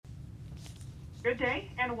Good day,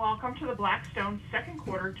 and welcome to the Blackstone second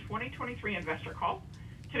quarter 2023 investor call.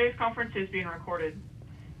 Today's conference is being recorded.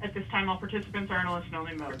 At this time, all participants are in a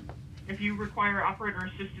listen-only mode. If you require operator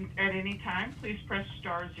assistance at any time, please press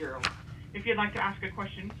star zero. If you'd like to ask a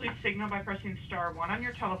question, please signal by pressing star one on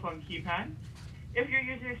your telephone keypad. If you're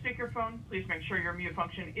using a speakerphone, please make sure your mute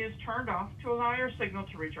function is turned off to allow your signal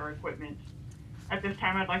to reach our equipment. At this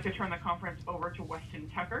time, I'd like to turn the conference over to Weston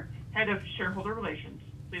Tucker, Head of Shareholder Relations.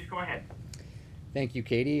 Please go ahead. Thank you,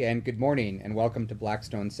 Katie, and good morning, and welcome to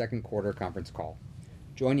Blackstone's second quarter conference call.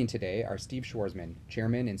 Joining today are Steve Schwarzman,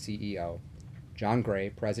 Chairman and CEO, John Gray,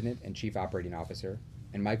 President and Chief Operating Officer,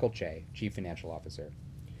 and Michael Che, Chief Financial Officer.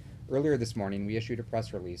 Earlier this morning, we issued a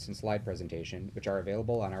press release and slide presentation, which are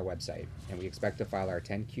available on our website, and we expect to file our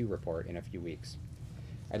 10-Q report in a few weeks.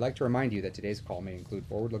 I'd like to remind you that today's call may include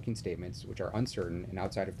forward-looking statements which are uncertain and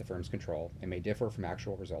outside of the firm's control and may differ from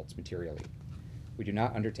actual results materially. We do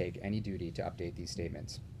not undertake any duty to update these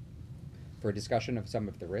statements. For a discussion of some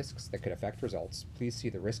of the risks that could affect results, please see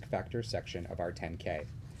the Risk Factors section of our 10-K.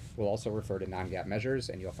 We'll also refer to non-GAAP measures,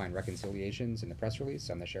 and you'll find reconciliations in the press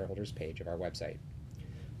release on the shareholders page of our website.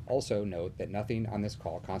 Also note that nothing on this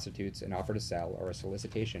call constitutes an offer to sell or a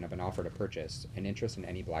solicitation of an offer to purchase an interest in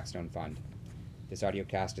any Blackstone fund. This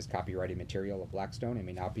audiocast is copyrighted material of Blackstone and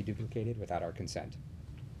may not be duplicated without our consent.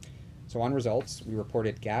 So on results, we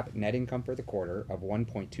reported GAAP net income for the quarter of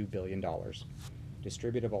 $1.2 billion.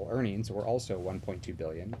 Distributable earnings were also $1.2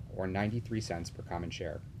 billion, or 93 cents per common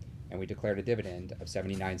share, and we declared a dividend of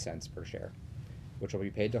 79 cents per share, which will be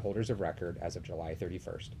paid to holders of record as of July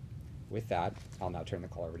 31st. With that, I'll now turn the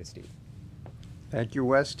call over to Steve. Thank you,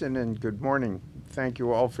 Weston, and good morning. Thank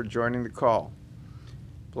you all for joining the call.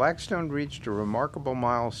 Blackstone reached a remarkable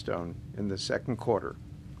milestone in the second quarter.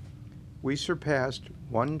 We surpassed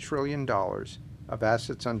 $1 trillion of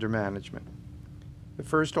assets under management, the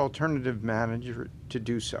first alternative manager to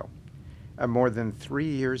do so, and more than 3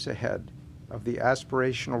 years ahead of the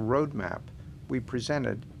aspirational roadmap we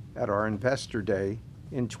presented at our Investor Day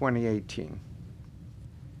in 2018.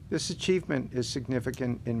 This achievement is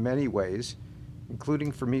significant in many ways,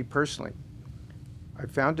 including for me personally. I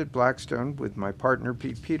founded Blackstone with my partner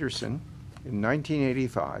Pete Peterson in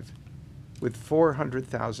 1985 with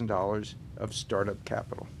 $400,000 of startup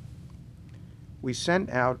capital. We sent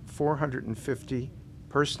out 450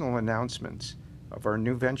 personal announcements of our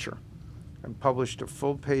new venture and published a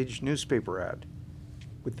full-page newspaper ad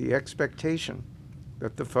with the expectation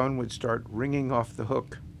that the phone would start ringing off the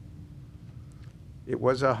hook. It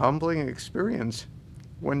was a humbling experience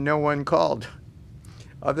when no one called,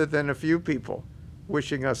 other than a few people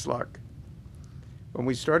wishing us luck. When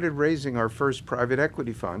we started raising our first private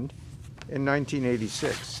equity fund in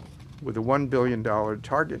 1986 with a $1 billion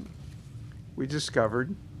target, we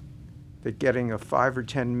discovered that getting a $5 or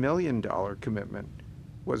 $10 million commitment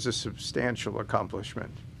was a substantial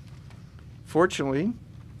accomplishment. Fortunately,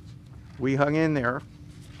 we hung in there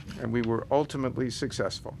and we were ultimately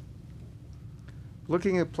successful.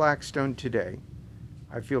 Looking at Blackstone today,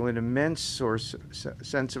 I feel an immense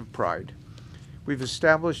sense of pride. We've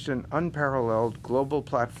established an unparalleled global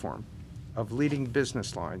platform of leading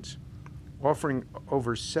business lines, offering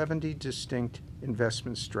over 70 distinct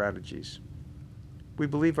investment strategies. We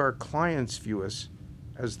believe our clients view us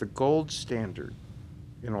as the gold standard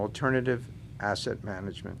in alternative asset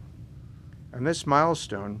management. And this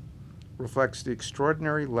milestone reflects the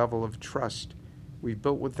extraordinary level of trust we've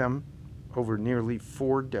built with them over nearly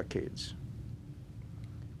 4 decades.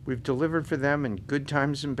 We've delivered for them in good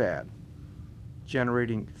times and bad,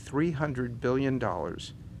 generating $300 billion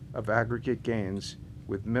of aggregate gains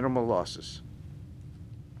with minimal losses.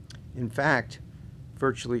 In fact,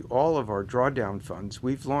 virtually all of our drawdown funds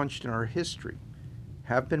we've launched in our history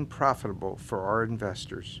have been profitable for our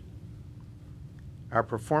investors. Our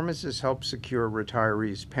performance has helped secure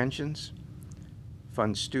retirees' pensions,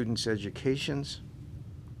 fund students' educations,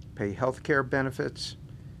 pay health care benefits,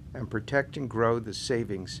 and protect and grow the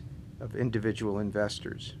savings of individual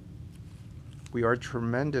investors. We are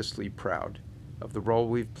tremendously proud of the role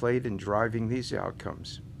we've played in driving these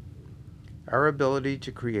outcomes. Our ability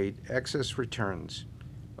to create excess returns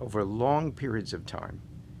over long periods of time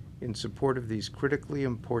in support of these critically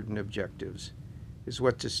important objectives is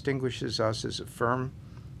what distinguishes us as a firm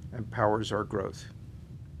and powers our growth.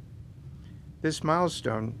 This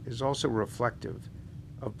milestone is also reflective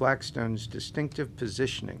of Blackstone's distinctive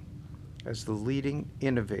positioning as the leading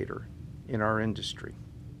innovator in our industry.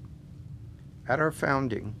 At our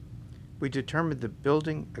founding, we determined that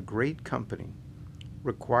building a great company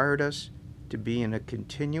required us to be in a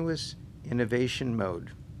continuous innovation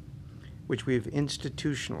mode, which we have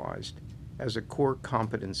institutionalized as a core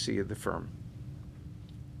competency of the firm.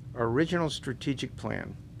 Our original strategic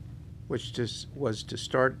plan, which was to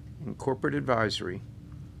start in corporate advisory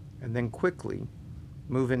and then quickly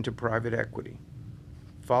move into private equity,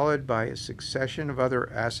 followed by a succession of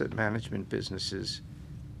other asset management businesses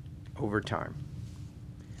over time.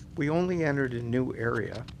 We only entered a new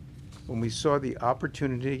area when we saw the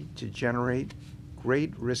opportunity to generate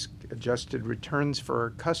great risk-adjusted returns for our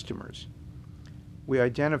customers. We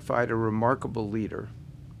identified a remarkable leader,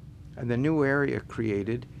 and the new area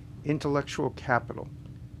created intellectual capital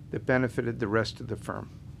that benefited the rest of the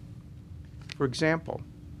firm. For example,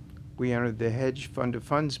 we entered the hedge fund of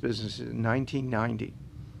funds business in 1990,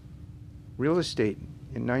 real estate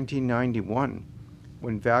in 1991,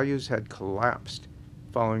 when values had collapsed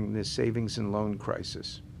following the savings and loan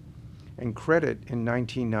crisis, and credit in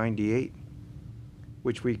 1998,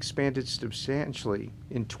 which we expanded substantially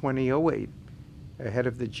in 2008 ahead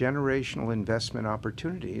of the generational investment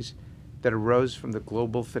opportunities that arose from the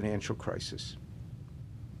global financial crisis.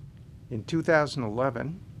 In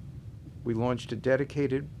 2011, we launched a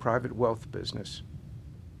dedicated private wealth business.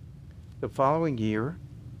 The following year,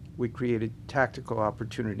 we created tactical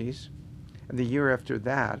opportunities, and the year after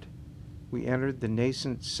that, we entered the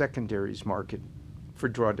nascent secondaries market for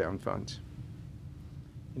drawdown funds.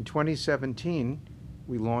 In 2017,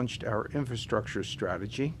 we launched our infrastructure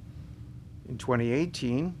strategy. In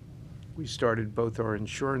 2018, we started both our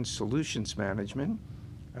insurance solutions management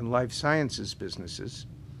and life sciences businesses,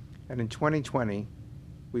 and in 2020,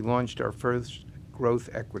 we launched our first growth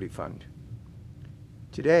equity fund.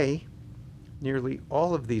 Today, nearly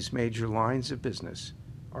all of these major lines of business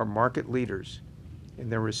are market leaders in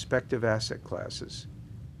their respective asset classes,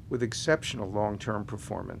 with exceptional long-term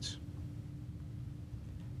performance.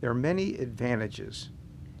 There are many advantages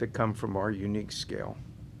that come from our unique scale.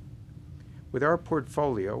 With our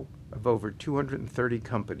portfolio of over 230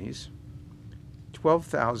 companies,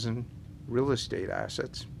 12,000 real estate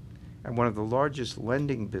assets, and one of the largest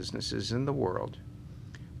lending businesses in the world,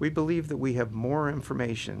 we believe that we have more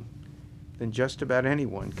information than just about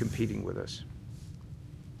anyone competing with us.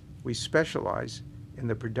 We specialize in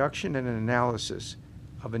the production and analysis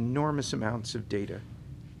of enormous amounts of data,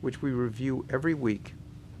 which we review every week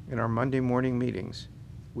in our Monday morning meetings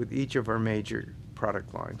with each of our major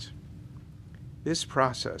product lines. This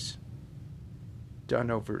process, done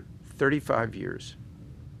over 35 years,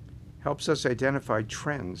 helps us identify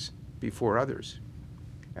trends before others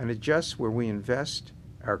and adjust where we invest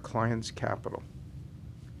our clients' capital.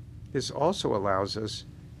 This also allows us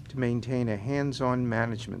to maintain a hands-on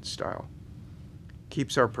management style,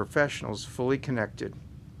 keeps our professionals fully connected,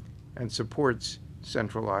 and supports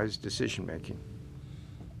centralized decision-making.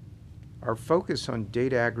 Our focus on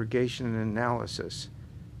data aggregation and analysis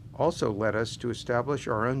also led us to establish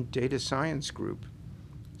our own data science group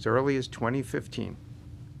as early as 2015.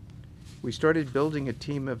 We started building a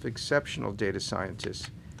team of exceptional data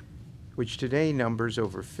scientists, which today numbers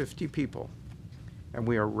over 50 people, and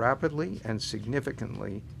we are rapidly and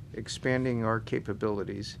significantly expanding our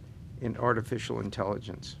capabilities in artificial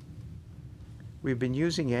intelligence. We've been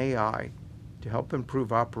using AI to help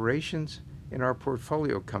improve operations in our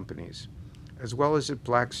portfolio companies, as well as at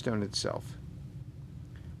Blackstone itself.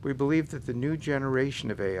 We believe that the new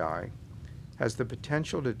generation of AI has the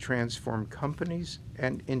potential to transform companies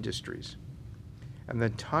and industries, and the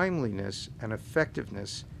timeliness and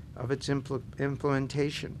effectiveness of its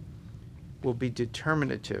implementation will be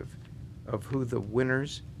determinative of who the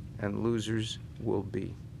winners and losers will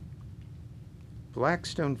be.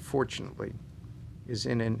 Blackstone, fortunately, is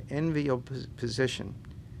in an enviable position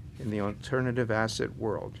in the alternative asset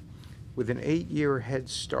world, with an 8-year head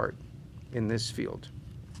start in this field,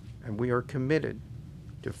 and we are committed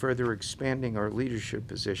to further expanding our leadership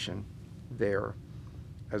position there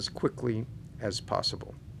as quickly as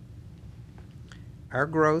possible. Our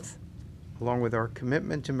growth, along with our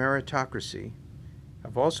commitment to meritocracy,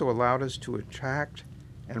 have also allowed us to attract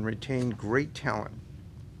and retain great talent.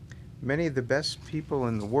 Many of the best people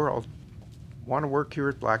in the world want to work here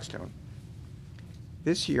at Blackstone.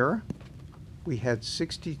 This year, we had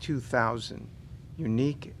 62,000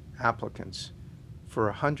 unique applicants for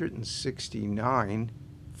 169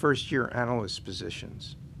 first-year analyst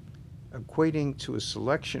positions, equating to a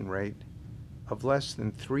selection rate of less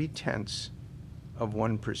than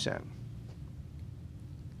 0.3%.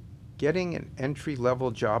 Getting an entry-level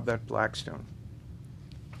job at Blackstone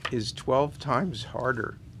is 12 times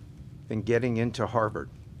harder than getting into Harvard.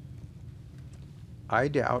 I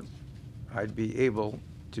doubt I'd be able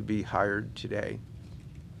to be hired today.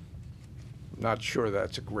 I'm not sure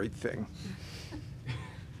that's a great thing.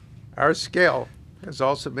 Our scale has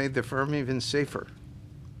also made the firm even safer.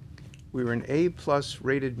 We were an A-plus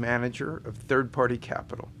rated manager of third-party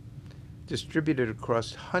capital, distributed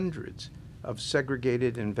across hundreds of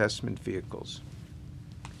segregated investment vehicles.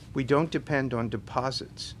 We don't depend on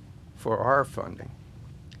deposits for our funding,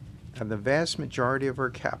 and the vast majority of our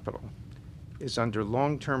capital is under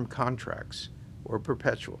long-term contracts or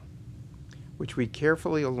perpetual, which we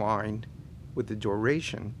carefully align with the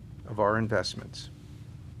duration of our investments.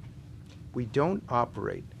 We don't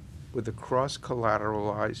operate with a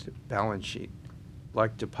cross-collateralized balance sheet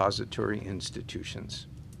like depository institutions.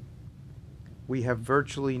 We have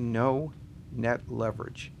virtually no net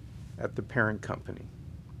leverage at the parent company,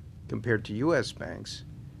 compared to U.S. banks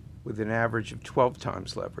with an average of 12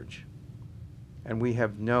 times leverage, and we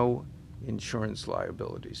have no insurance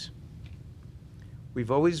liabilities.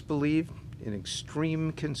 We've always believed in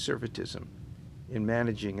extreme conservatism in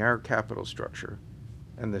managing our capital structure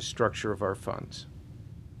and the structure of our funds.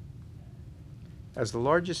 As the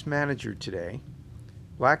largest manager today,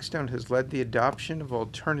 Blackstone has led the adoption of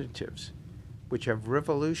alternatives which have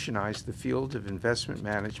revolutionized the field of investment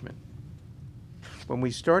management. When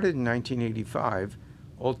we started in 1985,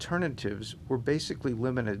 alternatives were basically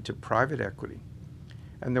limited to private equity,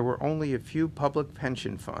 and there were only a few public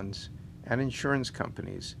pension funds and insurance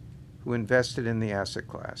companies who invested in the asset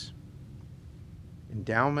class.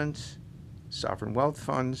 Endowments, sovereign wealth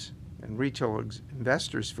funds, and retail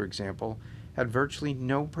investors, for example, had virtually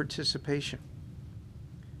no participation.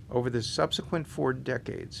 Over the subsequent 4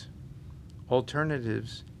 decades,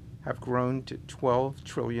 alternatives have grown to $12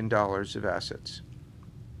 trillion of assets.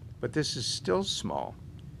 But this is still small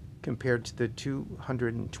compared to the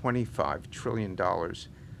 $225 trillion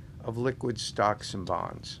of liquid stocks and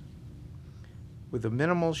bonds. With a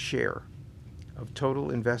minimal share of total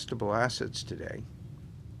investable assets today,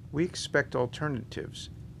 we expect alternatives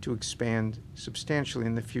to expand substantially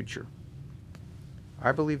in the future.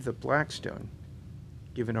 I believe that Blackstone,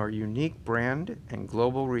 given our unique brand and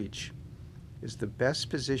global reach, is the best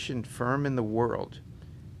positioned firm in the world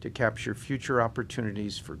to capture future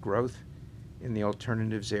opportunities for growth in the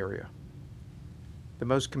alternatives area. The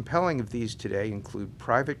most compelling of these today include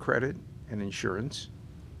private credit and insurance,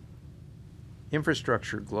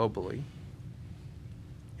 infrastructure globally,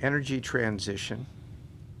 energy transition,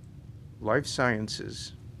 life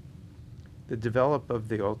sciences, the development of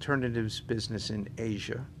the alternatives business in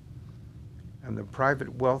Asia, and the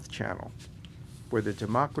private wealth channel, where the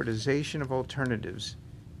democratization of alternatives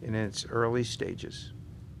in its early stages.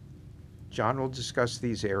 John will discuss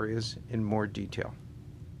these areas in more detail.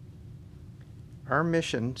 Our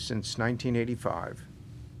mission since 1985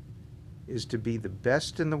 is to be the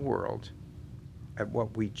best in the world at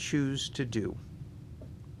what we choose to do.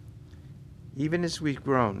 Even as we've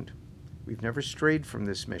grown, we've never strayed from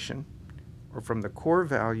this mission or from the core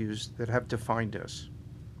values that have defined us,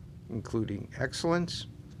 including excellence,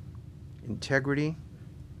 integrity,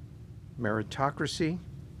 meritocracy,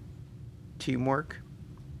 teamwork,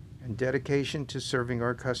 and dedication to serving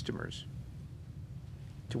our customers.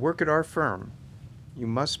 To work at our firm, you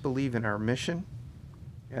must believe in our mission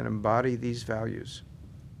and embody these values.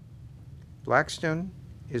 Blackstone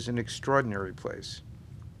is an extraordinary place,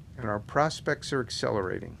 and our prospects are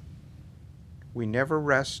accelerating. We never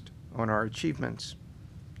rest on our achievements,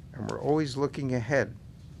 and we're always looking ahead,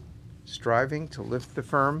 striving to lift the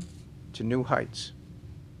firm to new heights.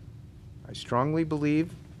 I strongly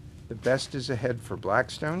believe the best is ahead for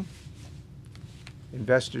Blackstone,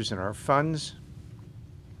 investors in our funds,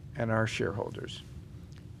 and our shareholders.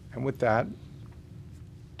 And with that,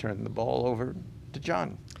 turn the ball over to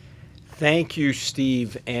John. Thank you,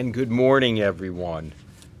 Steve, and good morning, everyone.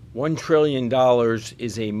 $1 trillion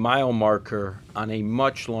is a mile marker on a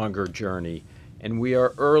much longer journey, and we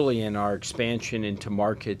are early in our expansion into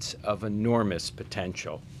markets of enormous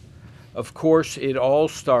potential. Of course, it all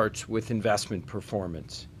starts with investment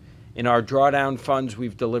performance. In our drawdown funds,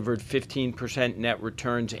 we've delivered 15% net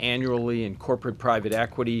returns annually in corporate private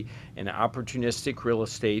equity and opportunistic real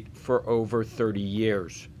estate for over 30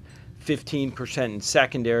 years. 15% in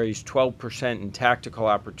secondaries, 12% in tactical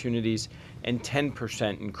opportunities, and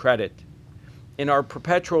 10% in credit. In our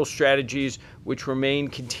perpetual strategies, which remain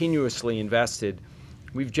continuously invested,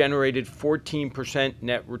 we've generated 14%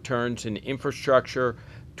 net returns in infrastructure,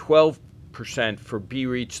 12% for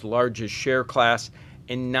BREIT's largest share class,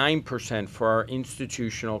 and 9% for our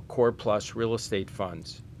institutional Core Plus real estate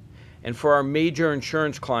funds. And for our major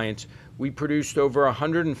insurance clients, we produced over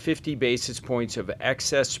 150 basis points of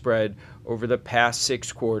excess spread over the past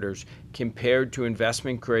 6 quarters compared to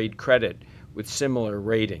investment-grade credit with similar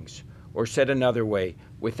ratings, or said another way,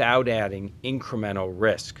 without adding incremental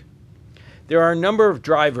risk. There are a number of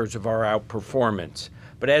drivers of our outperformance,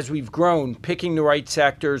 But as we've grown, picking the right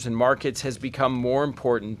sectors and markets has become more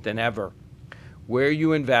important than ever. Where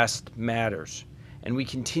you invest matters, and we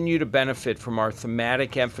continue to benefit from our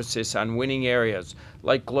thematic emphasis on winning areas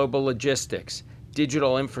like global logistics,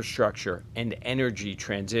 digital infrastructure, and energy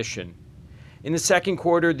transition. In the second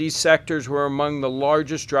quarter, these sectors were among the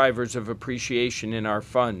largest drivers of appreciation in our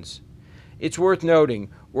funds. It's worth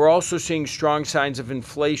noting, we're also seeing strong signs of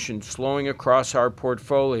inflation slowing across our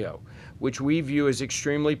portfolio, which we view as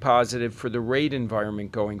extremely positive for the rate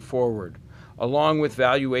environment going forward, along with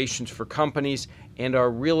valuations for companies and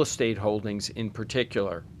our real estate holdings in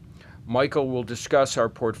particular. Michael will discuss our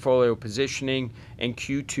portfolio positioning and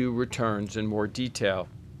Q2 returns in more detail.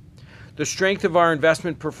 The strength of our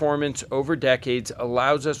investment performance over decades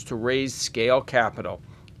allows us to raise scale capital,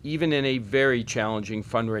 even in a very challenging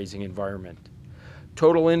fundraising environment.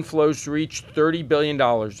 Total inflows reached $30 billion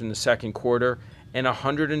in the second quarter and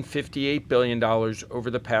 $158 billion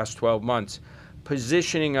over the past 12 months,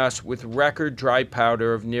 positioning us with record dry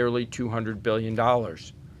powder of nearly $200 billion.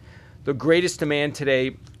 The greatest demand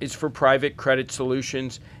today is for private credit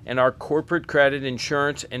solutions, and our corporate credit,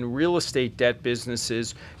 insurance, and real estate debt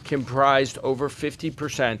businesses comprised over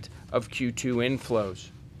 50% of Q2 inflows.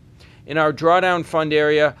 In our drawdown fund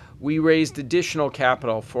area, we raised additional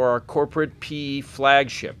capital for our corporate PE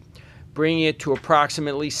flagship, bringing it to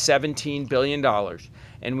approximately $17 billion,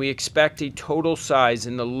 and we expect a total size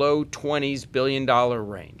in the low $20s billion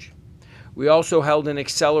range. We also held an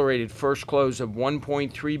accelerated first close of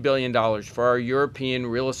 $1.3 billion for our European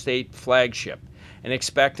real estate flagship and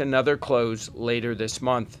expect another close later this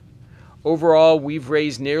month. Overall, we've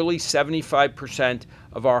raised nearly 75%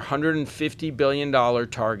 of our $150 billion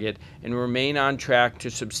target and remain on track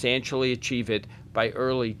to substantially achieve it by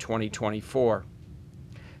early 2024.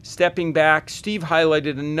 Stepping back, Steve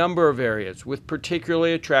highlighted a number of areas with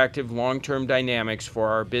particularly attractive long-term dynamics for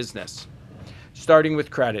our business. Starting with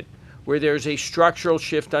credit, where there's a structural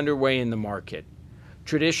shift underway in the market.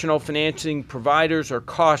 Traditional financing providers are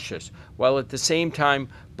cautious, while at the same time,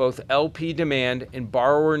 both LP demand and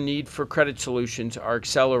borrower need for credit solutions are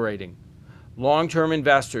accelerating. Long-term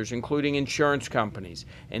investors, including insurance companies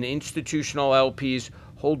and institutional LPs,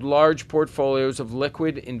 hold large portfolios of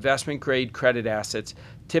liquid investment-grade credit assets,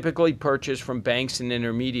 typically purchased from banks and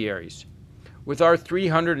intermediaries. With our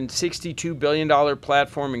 $362 billion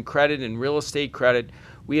platform in credit and real estate credit,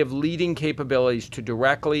 we have leading capabilities to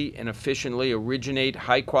directly and efficiently originate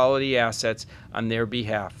high-quality assets on their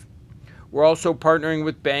behalf. We're also partnering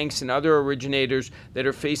with banks and other originators that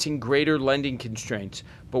are facing greater lending constraints,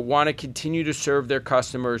 but want to continue to serve their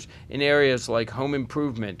customers in areas like home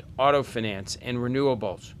improvement, auto finance, and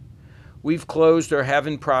renewables. We've closed or have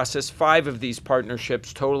in process 5 of these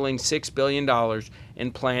partnerships totaling $6 billion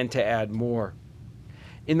and plan to add more.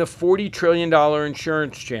 In the $40 trillion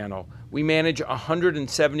insurance channel, we manage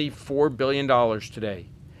 $174 billion today.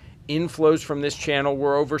 Inflows from this channel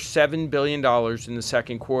were over $7 billion in the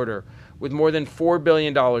second quarter, with more than $4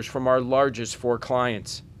 billion from our largest 4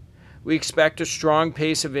 clients. We expect a strong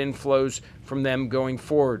pace of inflows from them going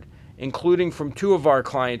forward, including from 2 of our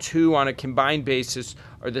clients who, on a combined basis,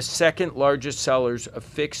 are the second largest sellers of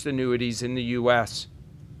fixed annuities in the U.S.,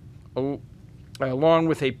 along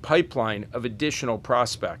with a pipeline of additional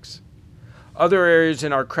prospects. Other areas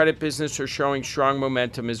in our credit business are showing strong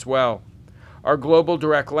momentum as well. Our global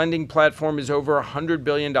direct lending platform is over $100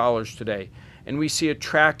 billion today, and we see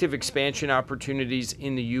attractive expansion opportunities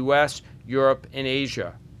in the U.S., Europe, and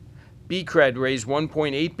Asia. BCRED raised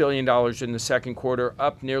 $1.8 billion in the second quarter,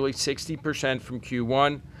 up nearly 60% from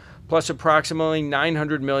Q1, plus approximately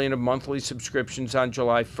 $900 million of monthly subscriptions on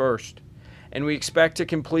July 1st. And we expect to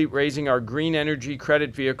complete raising our green energy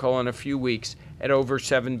credit vehicle in a few weeks at over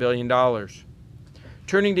 $7 billion.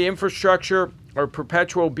 Turning to infrastructure, our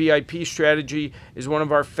perpetual BIP strategy is one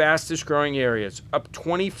of our fastest growing areas, up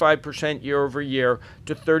 25% year over year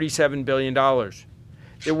to $37 billion.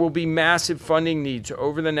 There will be massive funding needs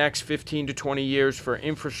over the next 15 to 20 years for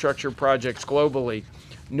infrastructure projects globally,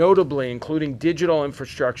 notably including digital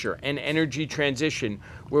infrastructure and energy transition,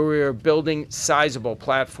 where we are building sizable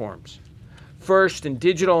platforms. First, in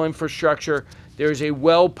digital infrastructure, there is a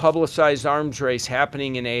well-publicized arms race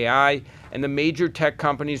happening in AI, and the major tech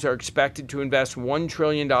companies are expected to invest $1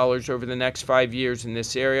 trillion over the next 5 years in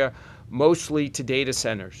this area, mostly to data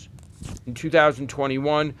centers. In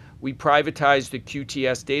 2021, we privatized the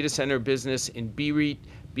QTS data center business in BREIT,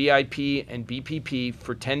 BIP, and BPP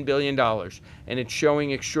for $10 billion, and it's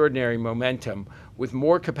showing extraordinary momentum, with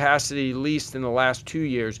more capacity leased in the last 2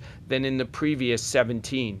 years than in the previous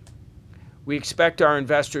 17. We expect our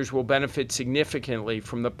investors will benefit significantly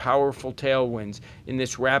from the powerful tailwinds in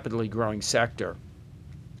this rapidly growing sector.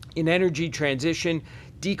 In energy transition,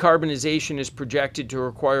 decarbonization is projected to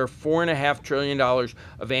require $4.5 trillion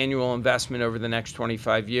of annual investment over the next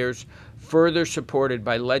 25 years, further supported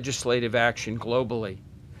by legislative action globally.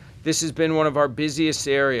 This has been one of our busiest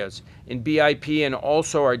areas in BIP and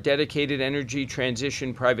also our dedicated energy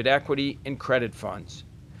transition private equity and credit funds.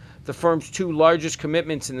 The firm's two largest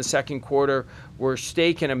commitments in the second quarter were a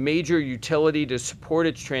stake in a major utility to support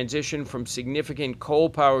its transition from significant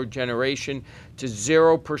coal-powered generation to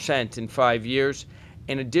 0% in 5 years,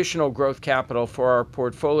 and additional growth capital for our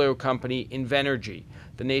portfolio company Invenergy,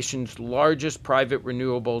 the nation's largest private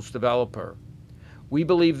renewables developer. We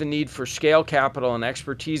believe the need for scale capital and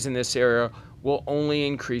expertise in this area will only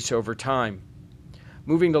increase over time.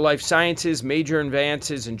 Moving to life sciences, major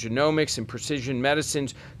advances in genomics and precision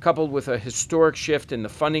medicines, coupled with a historic shift in the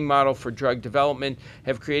funding model for drug development,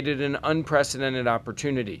 have created an unprecedented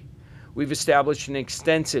opportunity. We've established an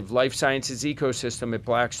extensive life sciences ecosystem at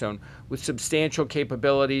Blackstone with substantial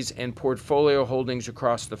capabilities and portfolio holdings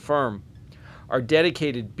across the firm. Our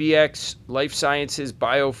dedicated BX Life Sciences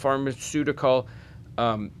Biopharmaceutical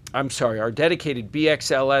our dedicated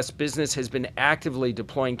BXLS business has been actively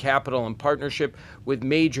deploying capital in partnership with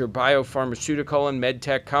major biopharmaceutical and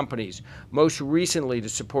medtech companies, most recently to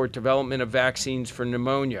support development of vaccines for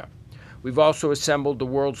pneumonia. We've also assembled the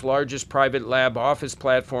world's largest private lab office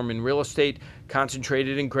platform in real estate,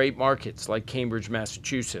 concentrated in great markets like Cambridge,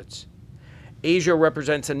 Massachusetts. Asia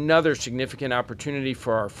represents another significant opportunity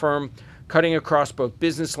for our firm, cutting across both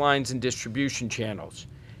business lines and distribution channels.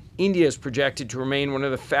 India is projected to remain one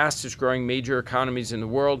of the fastest growing major economies in the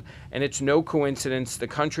world, and it's no coincidence the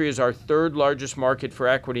country is our third largest market for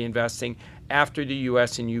equity investing after the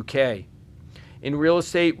US and UK. In real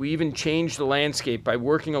estate, we even changed the landscape by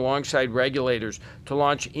working alongside regulators to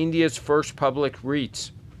launch India's first public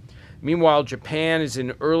REITs. Meanwhile, Japan is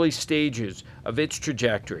in early stages of its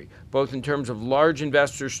trajectory, both in terms of large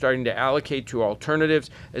investors starting to allocate to alternatives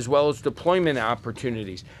as well as deployment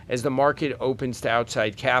opportunities as the market opens to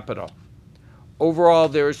outside capital. Overall,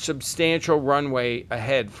 there is substantial runway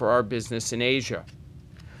ahead for our business in Asia.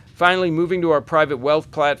 Finally, moving to our private wealth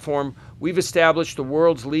platform, we've established the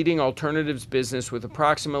world's leading alternatives business with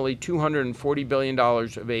approximately $240 billion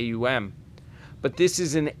of AUM. But this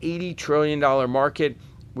is an $80 trillion market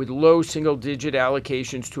with low single-digit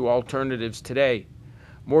allocations to alternatives today.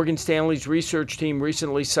 Morgan Stanley's research team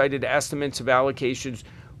recently cited estimates of allocations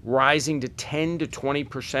rising to 10 to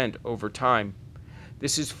 20% over time.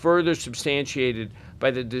 This is further substantiated by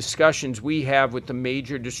the discussions we have with the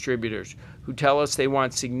major distributors who tell us they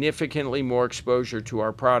want significantly more exposure to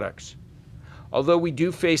our products. Although we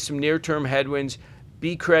do face some near-term headwinds,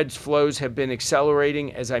 BCRED's flows have been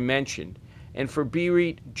accelerating, as I mentioned. And for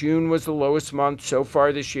BREIT, June was the lowest month so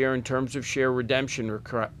far this year in terms of share redemption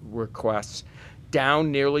requests,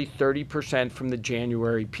 down nearly 30% from the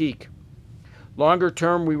January peak. Longer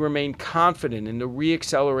term, we remain confident in the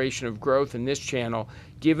re-acceleration of growth in this channel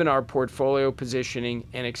given our portfolio positioning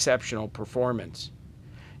and exceptional performance.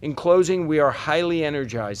 In closing, we are highly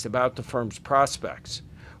energized about the firm's prospects.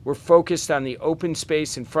 We're focused on the open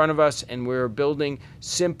space in front of us, and we're building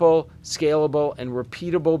simple, scalable, and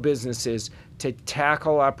repeatable businesses to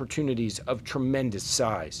tackle opportunities of tremendous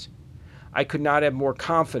size. I could not have more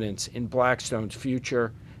confidence in Blackstone's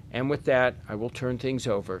future, and with that, I will turn things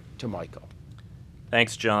over to Michael.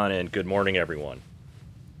 Thanks, John, and good morning, everyone.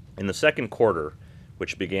 In the second quarter,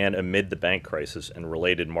 which began amid the bank crisis and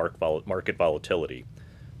related market volatility,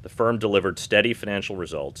 the firm delivered steady financial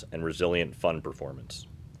results and resilient fund performance.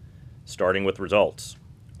 Starting with results,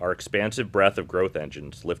 our expansive breadth of growth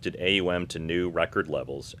engines lifted AUM to new record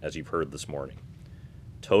levels, as you've heard this morning.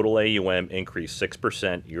 Total AUM increased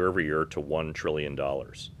 6% year over year to $1 trillion.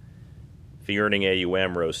 Fee-earning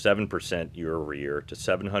AUM rose 7% year over year to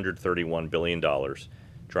 $731 billion,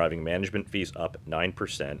 driving management fees up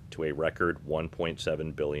 9% to a record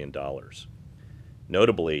 $1.7 billion.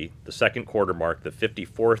 Notably, the second quarter marked the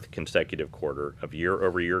 54th consecutive quarter of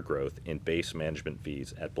year-over-year growth in base management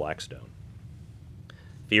fees at Blackstone.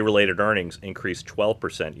 Fee-related earnings increased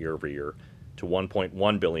 12% year-over-year to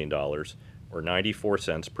 $1.1 billion, or 94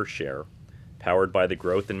 cents per share, powered by the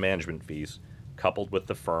growth in management fees coupled with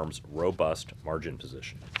the firm's robust margin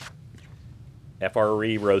position.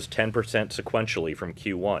 FRE rose 10% sequentially from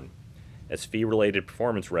Q1, as fee-related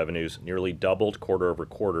performance revenues nearly doubled quarter over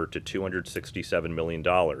quarter to $267 million,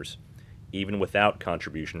 even without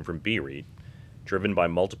contribution from BREIT, driven by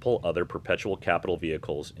multiple other perpetual capital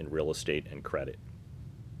vehicles in real estate and credit.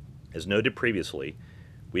 As noted previously,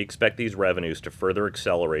 we expect these revenues to further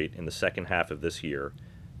accelerate in the second half of this year,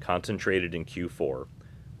 concentrated in Q4,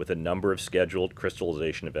 with a number of scheduled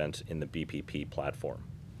crystallization events in the BPP platform.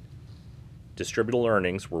 Distributable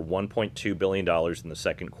earnings were $1.2 billion in the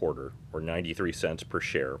second quarter, or 93 cents per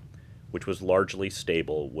share, which was largely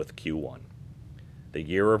stable with Q1. The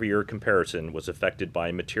year-over-year comparison was affected by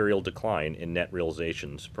a material decline in net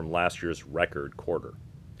realizations from last year's record quarter.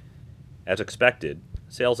 As expected,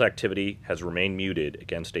 sales activity has remained muted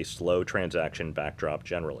against a slow transaction backdrop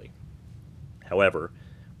generally. However,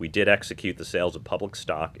 we did execute the sales of public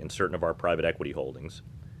stock in certain of our private equity holdings,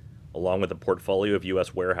 along with a portfolio of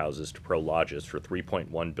U.S. warehouses to Prologis for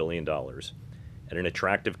 $3.1 billion at an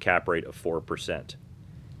attractive cap rate of 4%,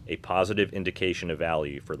 a positive indication of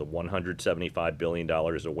value for the $175 billion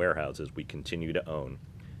of warehouses we continue to own,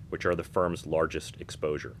 which are the firm's largest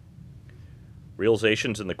exposure.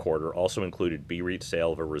 Realizations in the quarter also included BREIT's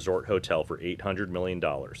sale of a resort hotel for $800 million,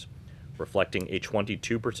 reflecting a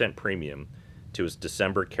 22% premium to its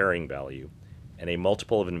December carrying value and a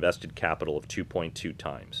multiple of invested capital of 2.2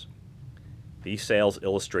 times. These sales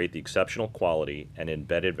illustrate the exceptional quality and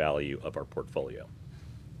embedded value of our portfolio.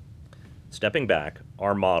 Stepping back,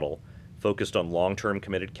 our model, focused on long-term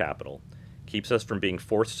committed capital, keeps us from being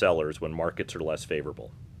forced sellers when markets are less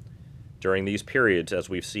favorable. During these periods, as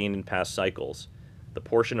we've seen in past cycles, the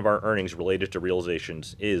portion of our earnings related to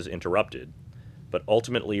realizations is interrupted, but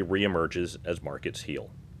ultimately reemerges as markets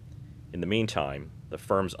heal. In the meantime, the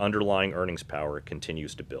firm's underlying earnings power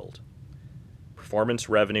continues to build. Performance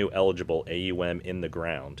revenue eligible AUM in the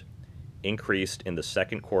ground increased in the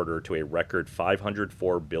second quarter to a record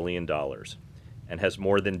 $504 billion and has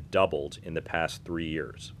more than doubled in the past 3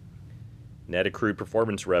 years. Net accrued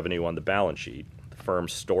performance revenue on the balance sheet, the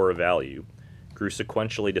firm's store of value, grew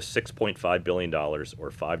sequentially to $6.5 billion or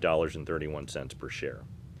 $5.31 per share.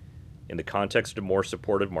 In the context of more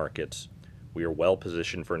supportive markets, we are well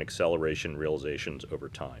positioned for an acceleration in realizations over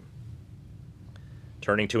time.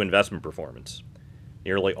 Turning to investment performance,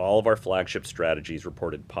 nearly all of our flagship strategies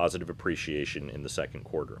reported positive appreciation in the second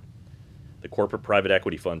quarter. The corporate private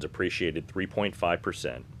equity funds appreciated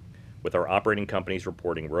 3.5%, with our operating companies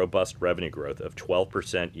reporting robust revenue growth of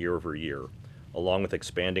 12% year over year, along with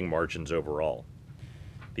expanding margins overall.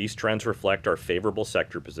 These trends reflect our favorable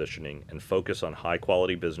sector positioning and focus on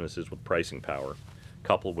high-quality businesses with pricing power,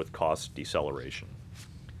 coupled with cost deceleration.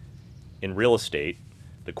 In real estate,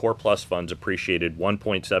 the Core Plus funds appreciated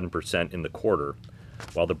 1.7% in the quarter,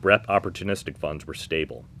 while the BREP opportunistic funds were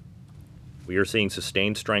stable. We are seeing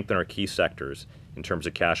sustained strength in our key sectors in terms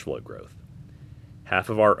of cash flow growth. Half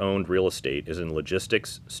of our owned real estate is in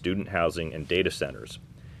logistics, student housing, and data centers,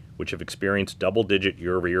 which have experienced double-digit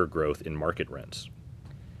year-over-year growth in market rents.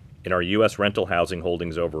 In our U.S. rental housing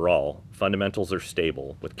holdings overall, fundamentals are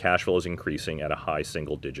stable, with cash flows increasing at a high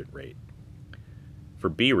single-digit rate. For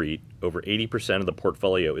BREIT, over 80% of the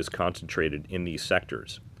portfolio is concentrated in these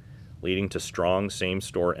sectors, leading to strong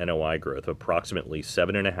same-store NOI growth of approximately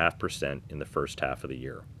 7.5% in the first half of the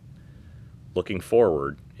year. Looking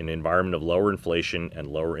forward, an environment of lower inflation and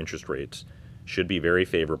lower interest rates should be very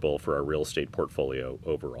favorable for our real estate portfolio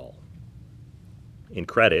overall. In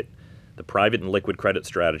credit, the private and liquid credit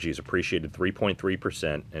strategies appreciated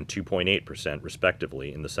 3.3% and 2.8%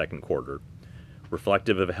 respectively in the second quarter,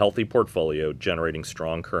 reflective of a healthy portfolio generating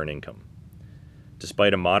strong current income.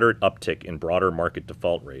 Despite a moderate uptick in broader market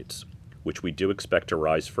default rates, which we do expect to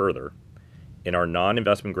rise further, in our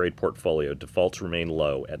non-investment grade portfolio, defaults remain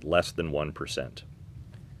low at less than 1%.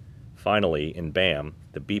 Finally, in BAM,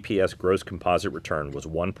 the BPS gross composite return was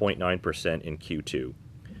 1.9% in Q2,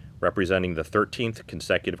 representing the 13th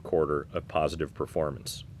consecutive quarter of positive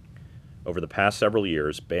performance. Over the past several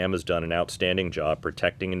years, BAM has done an outstanding job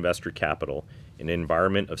protecting investor capital in an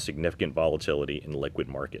environment of significant volatility in liquid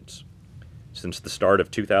markets. Since the start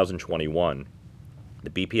of 2021, the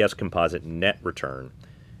BPS composite net return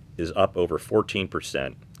is up over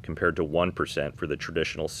 14% compared to 1% for the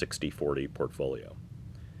traditional 60-40 portfolio.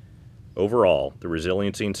 Overall, the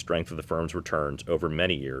resiliency and strength of the firm's returns over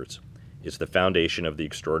many years is the foundation of the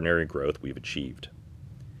extraordinary growth we've achieved.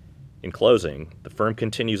 In closing, the firm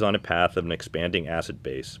continues on a path of an expanding asset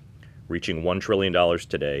base, reaching $1 trillion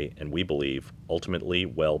today, and we believe ultimately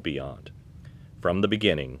well beyond. From the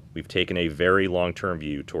beginning, we've taken a very long-term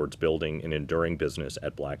view towards building an enduring business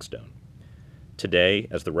at Blackstone. Today,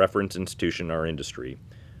 as the reference institution in our industry,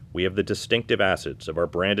 we have the distinctive assets of our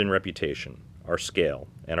brand and reputation, our scale,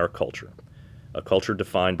 and our culture, a culture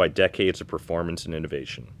defined by decades of performance and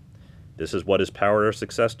innovation. This is what has powered our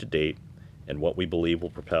success to date and what we believe will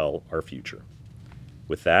propel our future.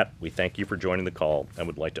 With that, we thank you for joining the call and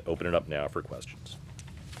would like to open it up now for questions.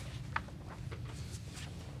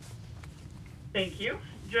 Thank you.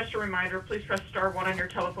 Just a reminder, please press star one on your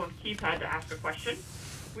telephone keypad to ask a question.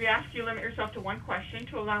 We ask you limit yourself to one question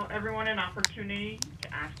to allow everyone an opportunity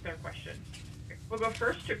to ask their question. We'll go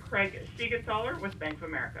first to Craig Siegenthaler with Bank of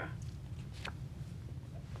America.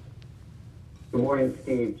 Good morning,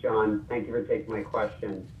 Steve, John. Thank you for taking my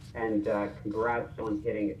question. And congrats on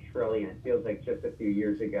hitting $1 trillion. It feels like just a few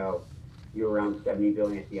years ago, you were around $70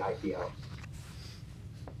 billion at the IPO.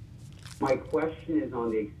 My question is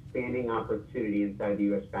on the expanding opportunity inside the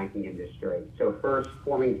U.S. banking industry. So first,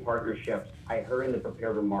 forming partnerships. I heard in the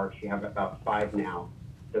prepared remarks you have about 5 now.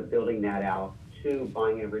 So building that out. 2,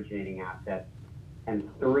 buying and originating assets. And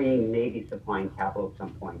 3, maybe supplying capital at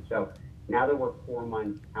some point. So now that we're 4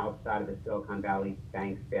 months outside of the Silicon Valley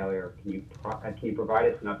Bank failure, can you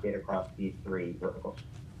provide us an update across these 3 verticals?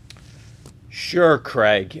 Sure,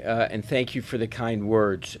 Craig, and thank you for the kind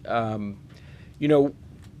words.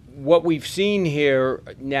 What we've seen here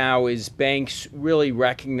now is banks really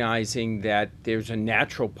recognizing that there's a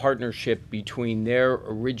natural partnership between their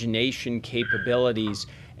origination capabilities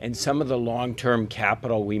and some of the long-term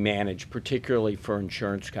capital we manage, particularly for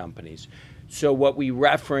insurance companies. So what we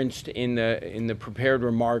referenced in the prepared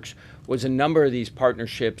remarks was a number of these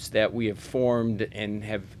partnerships that we have formed and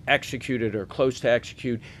have executed or close to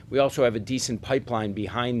execute. We also have a decent pipeline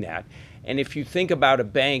behind that. And if you think about a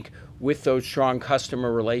bank with those strong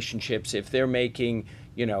customer relationships, if they're making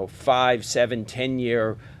 5, 7,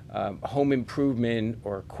 10-year home improvement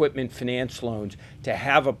or equipment finance loans, to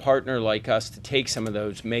have a partner like us to take some of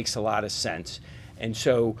those makes a lot of sense. And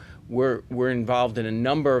so we're involved in a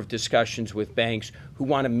number of discussions with banks who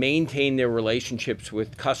want to maintain their relationships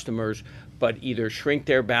with customers, but either shrink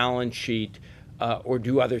their balance sheet or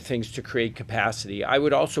do other things to create capacity. I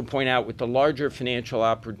would also point out with the larger financial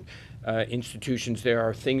institutions, there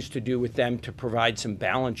are things to do with them to provide some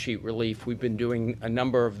balance sheet relief. We've been doing a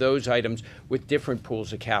number of those items with different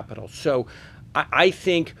pools of capital. So I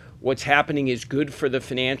think what's happening is good for the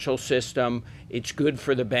financial system, it's good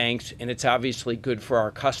for the banks, and it's obviously good for our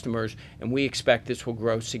customers, and we expect this will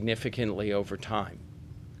grow significantly over time.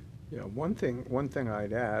 Yeah, one thing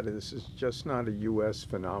I'd add is this is just not a U.S.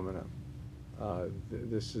 phenomenon.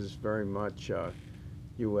 This is very much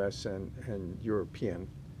U.S. and European.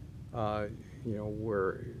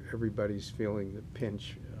 Where everybody's feeling the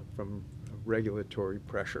pinch from regulatory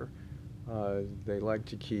pressure. They like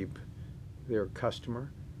to keep their customer.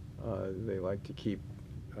 They like to keep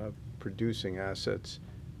producing assets,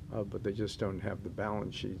 but they just don't have the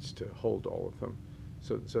balance sheets to hold all of them.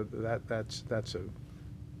 So that's a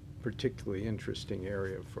particularly interesting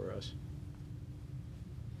area for us.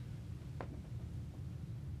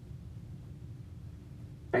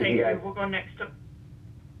 Thank you, guys. We'll go next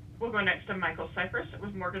to Michael Cyprys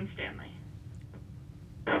with Morgan Stanley.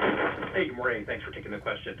 Hey, good morning. Thanks for taking the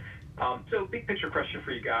question. So big picture question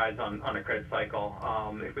for you guys on a credit cycle.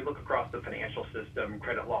 If we look across the financial system,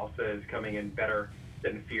 credit losses coming in better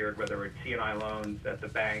than feared, whether it's C&I loans at the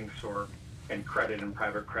banks or in credit and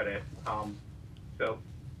private credit. So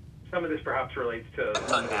some of this perhaps relates to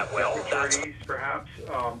maturities, perhaps,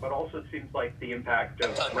 but also it seems like the impact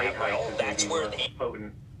of rate hikes is maybe less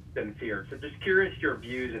potent than feared. So just curious your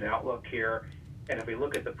views and outlook here. And if we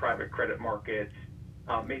look at the private credit markets,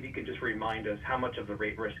 maybe you could just remind us how much of the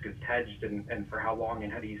rate risk is hedged and for how long,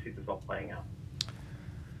 and how do you see this all playing out?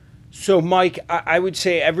 So, Mike, I would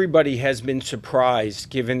say everybody has been surprised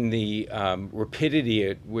given the rapidity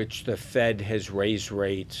at which the Fed has raised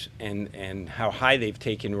rates and how high they've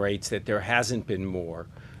taken rates, that there hasn't been more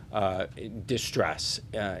distress.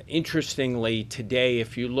 Interestingly, today,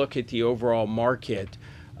 if you look at the overall market,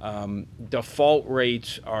 default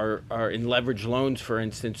rates are in leveraged loans, for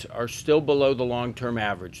instance, are still below the long-term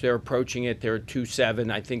average. They're approaching it. They're at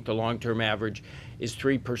 2.7. I think the long-term average is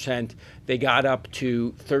 3%. They got up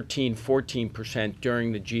to 13, 14%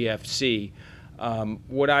 during the GFC.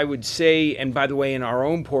 What I would say, and by the way, in our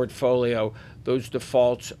own portfolio, those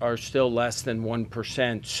defaults are still less than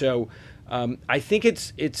 1%. So I think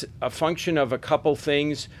it's a function of a couple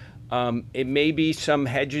things. It may be some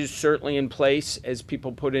hedges certainly in place as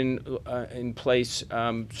people put in place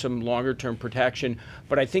some longer-term protection.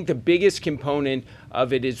 But I think the biggest component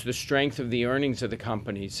of it is the strength of the earnings of the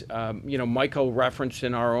companies. Michael referenced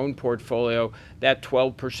in our own portfolio that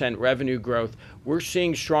 12% revenue growth. We're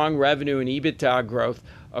seeing strong revenue and EBITDA growth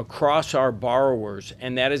across our borrowers,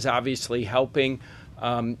 and that is obviously helping.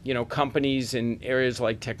 Companies in areas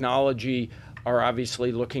like technology are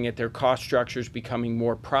obviously looking at their cost structures, becoming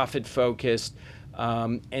more profit-focused.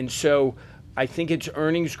 And so I think it's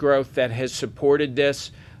earnings growth that has supported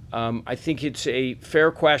this. I think it's a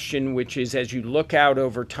fair question, which is as you look out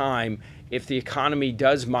over time, if the economy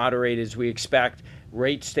does moderate as we expect,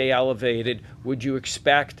 rates stay elevated, would you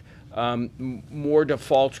expect more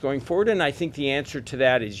defaults going forward? And I think the answer to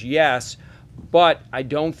that is yes. But I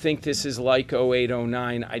don't think this is like 08,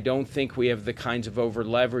 09. I don't think we have the kinds of over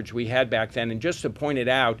leverage we had back then. And just to point it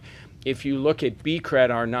out, if you look at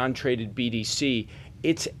BCRED, our non-traded BDC,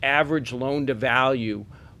 its average loan to value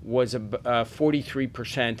was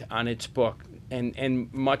 43% on its book.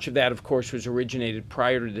 And much of that, of course, was originated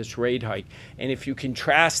prior to this rate hike. And if you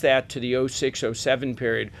contrast that to the 06, 07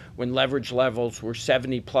 period when leverage levels were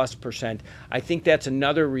 70+%, I think that's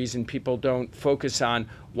another reason people don't focus on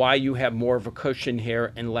why you have more of a cushion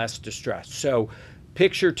here and less distress. So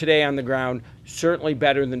picture today on the ground, certainly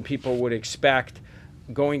better than people would expect.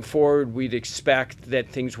 Going forward, we'd expect that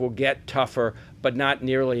things will get tougher, but not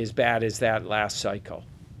nearly as bad as that last cycle.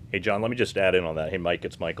 Hey, John, let me just add in on that. Hey, Mike,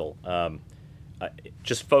 it's Michael.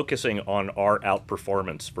 Just focusing on our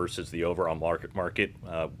outperformance versus the overall market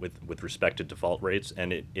with respect to default rates,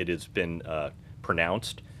 and it has been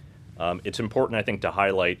pronounced. It's important, I think, to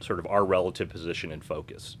highlight sort of our relative position and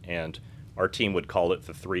focus. And our team would call it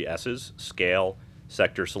the 3 S's: scale,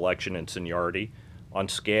 sector selection, and seniority. On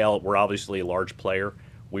scale, we're obviously a large player.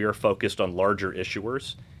 We are focused on larger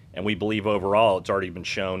issuers, and we believe overall, it's already been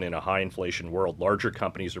shown in a high inflation world, larger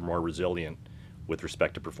companies are more resilient with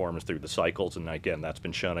respect to performance through the cycles. And again, that's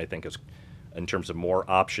been shown, I think, as in terms of more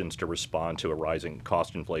options to respond to a rising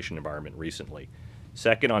cost inflation environment recently.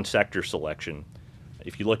 Second, on sector selection,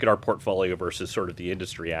 if you look at our portfolio versus sort of the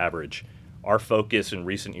industry average, our focus in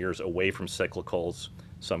recent years away from cyclicals,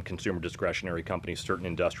 some consumer discretionary companies, certain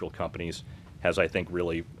industrial companies, has, I think,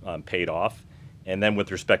 really paid off. And then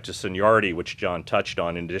with respect to seniority, which John touched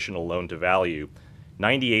on, in additional loan to value,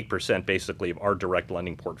 98% basically of our direct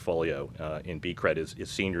lending portfolio in BCRED is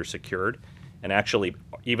senior secured. And actually,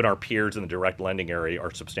 even our peers in the direct lending area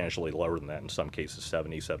are substantially lower than that, in some cases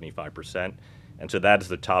 70, 75%. And so that is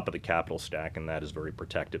the top of the capital stack, and that is very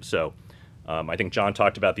protective. So I think John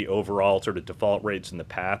talked about the overall sort of default rates in the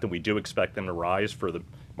path, and we do expect them to rise for the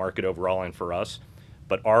market overall and for us.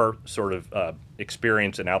 But our sort of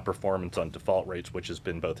experience and outperformance on default rates, which has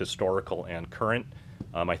been both historical and current,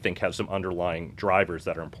 I think have some underlying drivers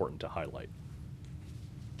that are important to highlight.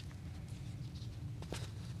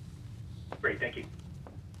 Great, thank you.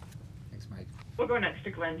 Thanks, Mike. We'll go next to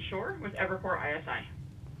Glenn Schorr with Evercore ISI.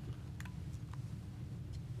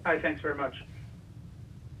 Hi, thanks very much.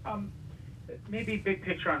 Maybe big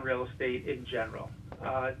picture on real estate in general.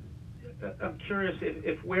 I'm curious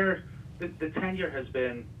if where the 10-year has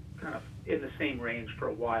been kind of in the same range for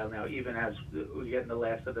a while now, even as we get in the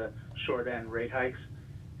last of the short end rate hikes.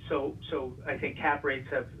 So I think cap rates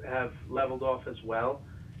have leveled off as well.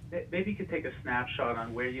 Maybe you could take a snapshot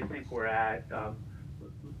on where you think we're at,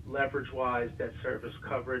 leverage-wise, debt service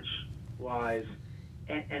coverage-wise,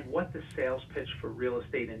 and what the sales pitch for real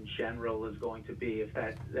estate in general is going to be if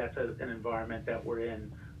that's an environment that we're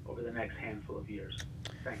in over the next handful of years.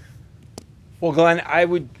 Thanks. Well, Glenn, I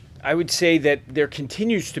would say that there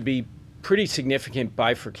continues to be pretty significant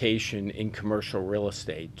bifurcation in commercial real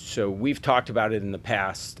estate. So we've talked about it in the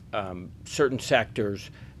past. Certain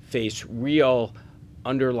sectors face real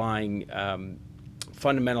underlying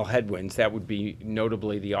fundamental headwinds. That would be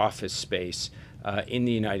notably the office space in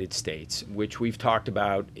the United States, which we've talked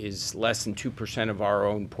about is less than 2% of our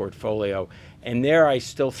own portfolio. And there I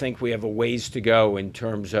still think we have a ways to go in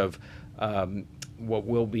terms of what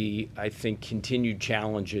will be, I think, continued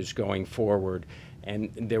challenges going forward.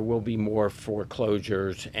 And there will be more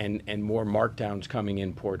foreclosures and more markdowns coming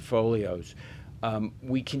in portfolios.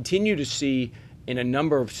 We continue to see in a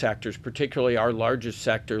number of sectors, particularly our largest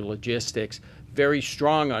sector, logistics, very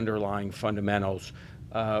strong underlying fundamentals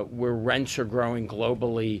where rents are growing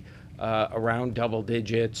globally around double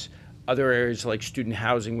digits. Other areas like student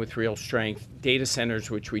housing with real strength, data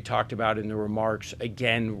centers, which we talked about in the remarks,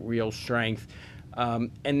 again, real strength.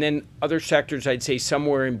 And then other sectors, I'd say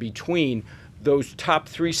somewhere in between. Those top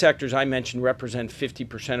 3 sectors I mentioned represent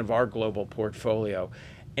 50% of our global portfolio.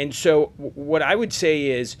 And so what I would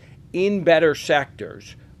say is in better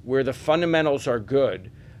sectors where the fundamentals are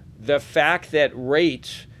good, the fact that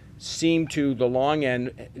rates seem to, the long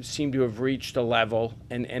end, seem to have reached a level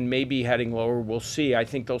and maybe heading lower, we'll see. I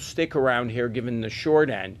think they'll stick around here given the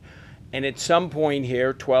short end. And at some point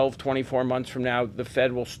here, 12, 24 months from now, the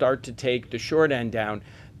Fed will start to take the short end down.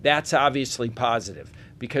 That's obviously positive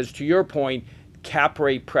because to your point, cap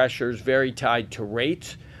rate pressure is very tied to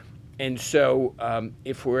rates. And so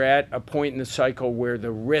if we're at a point in the cycle where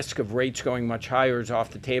the risk of rates going much higher is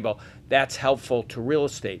off the table, that's helpful to real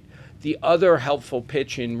estate. The other helpful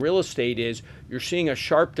pitch in real estate is you're seeing a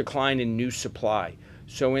sharp decline in new supply.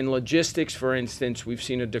 So in logistics, for instance, we've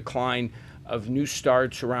seen a decline of new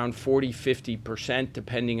starts around 40-50%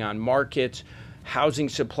 depending on markets. Housing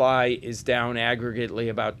supply is down aggregately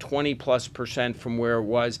about 20+% from where it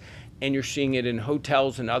was, and you're seeing it in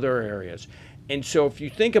hotels and other areas. And so if you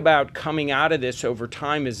think about coming out of this over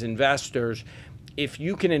time as investors, if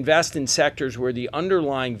you can invest in sectors where the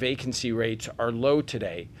underlying vacancy rates are low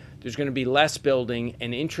today, there's going to be less building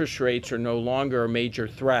and interest rates are no longer a major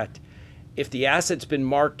threat. If the asset's been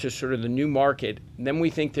marked to sort of the new market, then we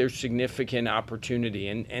think there's significant opportunity.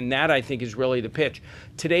 And that, I think, is really the pitch.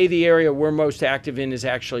 Today, the area we're most active in is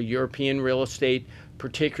actually European real estate,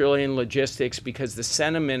 particularly in logistics, because the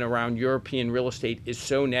sentiment around European real estate is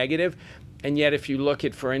so negative. And yet, if you look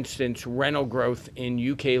at, for instance, rental growth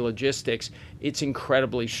in UK logistics, it's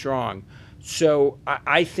incredibly strong. So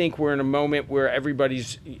I think we're in a moment where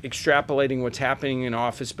everybody's extrapolating what's happening in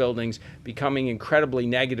office buildings, becoming incredibly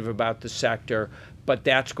negative about the sector, but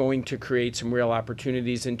that's going to create some real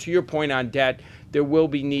opportunities. And to your point on debt, there will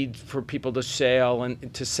be need for people to sell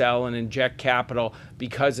and inject capital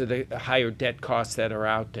because of the higher debt costs that are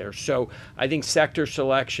out there. So I think sector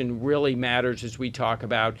selection really matters as we talk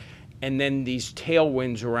about. And then these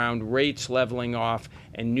tailwinds around rates leveling off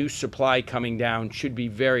and new supply coming down should be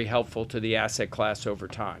very helpful to the asset class over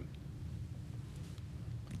time.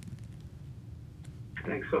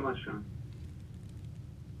 Thanks so much, John.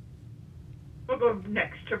 We'll go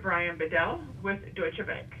next to Brian Bedell with Deutsche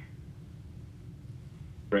Bank.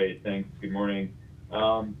 Great, thanks. Good morning.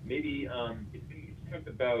 Maybe if you talk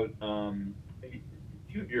about maybe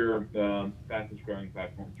two of your fastest growing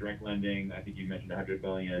platforms, direct lending, I think you mentioned $100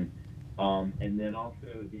 billion. And then also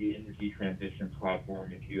the energy transition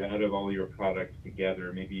platform. If you added all your products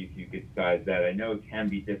together, maybe if you could size that. I know it can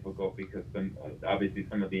be difficult because obviously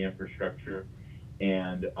some of the infrastructure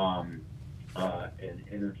and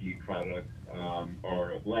energy products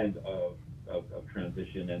are a blend of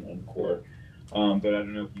transition and core. But I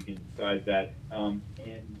don't know if you can size that. And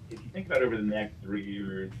if you think about over the next 3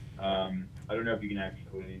 years, I don't know if you can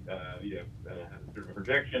actually have sort of a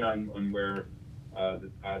projection on where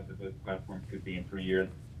the size of those platforms could be in 3 years.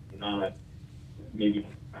 Not maybe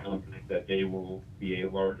confident that they will be a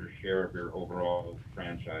larger share of your overall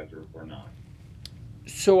franchise or not.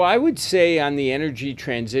 So I would say on the energy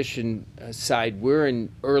transition side, we're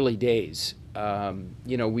in early days.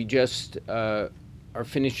 We just are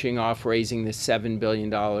finishing off raising the $7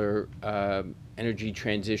 billion energy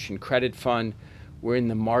transition credit fund. We're in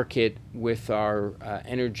the market with our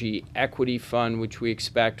energy equity fund, which we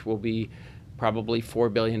expect will be probably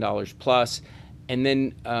 $4 billion plus. And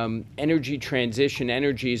then energy transition,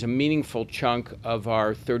 energy is a meaningful chunk of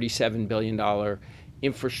our $37 billion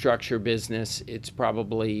infrastructure business. It's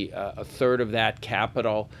probably a third of that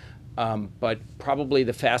capital, but probably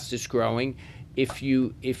the fastest growing. If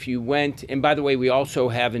you went, and by the way, we also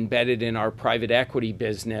have embedded in our private equity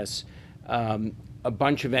business a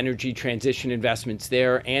bunch of energy transition investments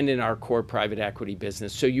there and in our core private equity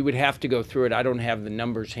business. So you would have to go through it. I don't have the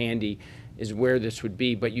numbers handy is where this would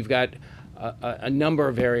be, but you've got a number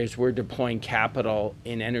of areas we're deploying capital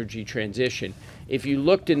in energy transition. If you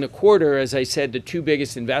looked in the quarter, as I said, the two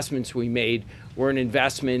biggest investments we made were an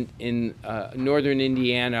investment in Northern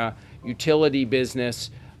Indiana utility business,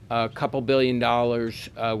 a couple $1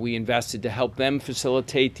 billion we invested to help them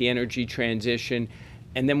facilitate the energy transition.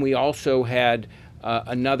 And then we also had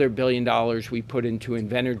another $1 billion we put into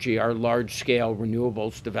Invenergy, our large-scale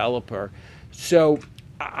renewables developer. So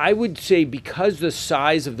I would say because the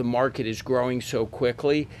size of the market is growing so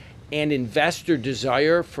quickly and investor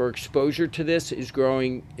desire for exposure to this is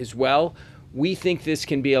growing as well, we think this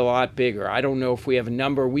can be a lot bigger. I don't know if we have a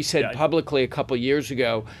number. We said publicly a couple of years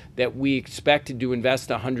ago that we expected to invest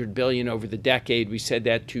 $100 billion over the decade. We said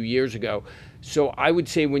that 2 years ago. So I would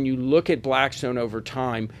say when you look at Blackstone over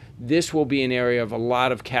time, this will be an area of a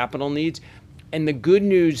lot of capital needs. And the good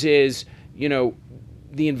news is,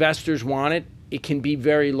 the investors want it. It can be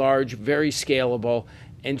very large, very scalable.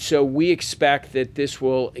 And so we expect that this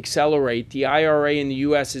will accelerate. The IRA in the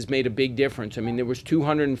U.S. has made a big difference. I mean, there was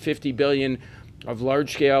 $250 billion of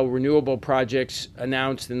large-scale renewable projects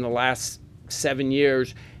announced in the last 7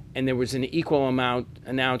 years, and there was an equal amount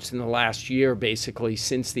announced in the last year, basically,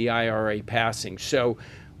 since the IRA passing. So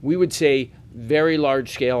we would say very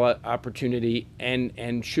large-scale opportunity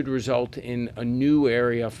and should result in a new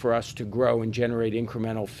area for us to grow and generate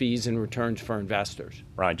incremental fees and returns for investors.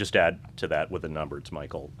 Ryan, just add to that with the numbers,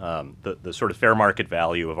 Michael. The sort of fair market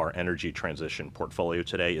value of our energy transition portfolio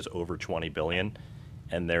today is over $20 billion,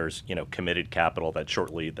 and there's committed capital that's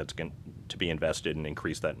going to be invested and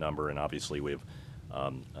increase that number. And obviously we have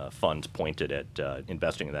funds pointed at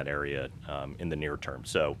investing in that area in the near term.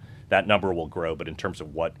 So that number will grow, but in terms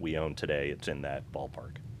of what we own today, it's in that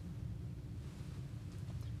ballpark.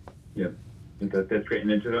 Yeah, that's great. And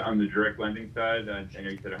then on the direct lending side, I know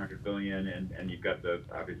you said $100 billion, and you've got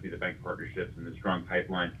obviously the bank partnerships and the strong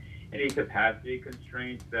pipeline. Any capacity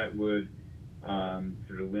constraints that would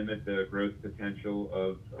sort of limit the growth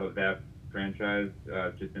potential of that franchise,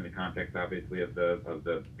 just in the context, obviously, of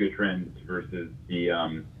the good trends versus the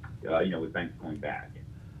with banks going back?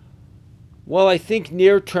 Well, I think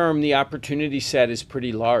near term the opportunity set is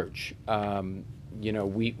pretty large.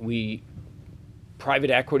 We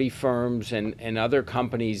private equity firms and other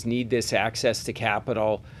companies need this access to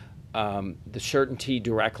capital. The certainty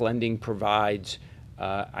direct lending provides,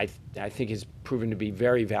 I think, has proven to be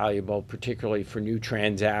very valuable, particularly for new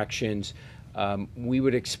transactions. We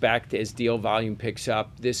would expect as deal volume picks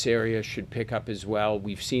up, this area should pick up as well.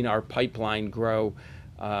 We've seen our pipeline grow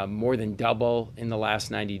more than double in the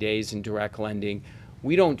last 90 days in direct lending.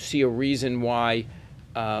 We don't see a reason why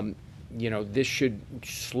this should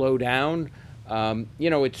slow down.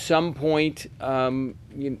 At some point,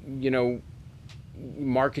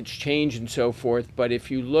 markets change and so forth. But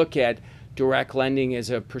if you look at direct lending as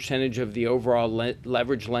a percentage of the overall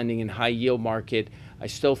leverage lending and high yield market, I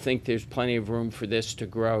still think there's plenty of room for this to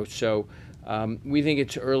grow. So we think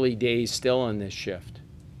it's early days still on this shift.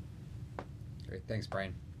 Great. Thanks,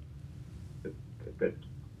 Brian.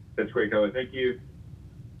 That's great, color. Thank you.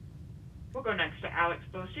 We'll go next to Alex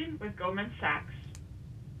Blostein with Goldman Sachs.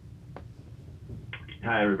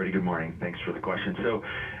 Hi, everybody. Good morning. Thanks for the question. So,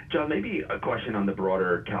 John, maybe a question on the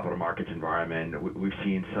broader capital markets environment. We've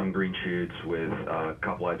seen some green shoots with a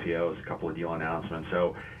couple IPOs, a couple of deal announcements.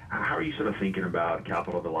 So how are you sort of thinking about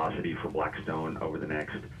capital velocity for Blackstone over the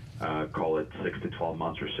next, call it 6 to 12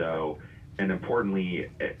 months or so? And importantly,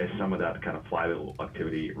 as some of that kind of flywheel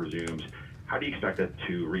activity resumes, how do you expect that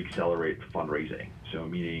to reaccelerate fundraising? So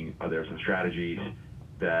meaning, are there some strategies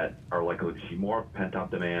that are likely to see more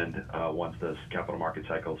pent-up demand once this capital market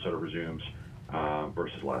cycle sort of resumes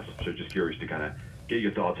versus less? So just curious to kind of get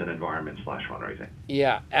your thoughts on environment/fundraising.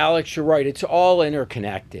 Yeah, Alex, you're right. It's all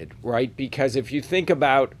interconnected, right? Because if you think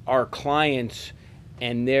about our clients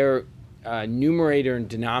and their numerator and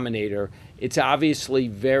denominator, it's obviously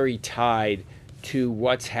very tied to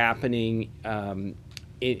what's happening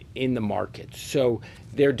in the markets. So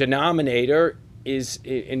their denominator is,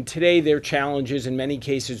 and today their challenges in many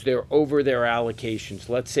cases, they're over their allocations.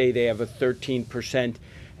 Let's say they have a 13%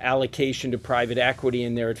 allocation to private equity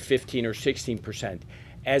and they're at 15 or 16%.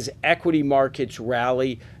 As equity markets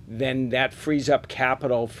rally, then that frees up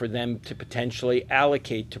capital for them to potentially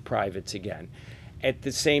allocate to privates again. At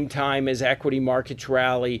the same time as equity markets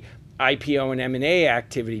rally, IPO and M&A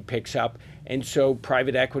activity picks up, and so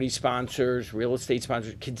private equity sponsors, real estate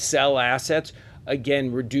sponsors can sell assets,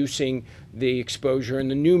 again reducing the exposure in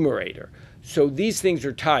the numerator. So these things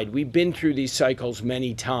are tied. We've been through these cycles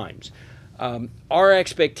many times. Our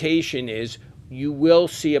expectation is you will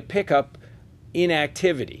see a pickup in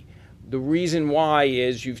activity. The reason why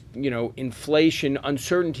is inflation,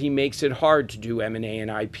 uncertainty makes it hard to do M&A and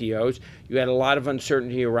IPOs. You had a lot of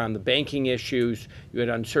uncertainty around the banking issues. You had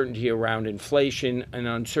uncertainty around inflation and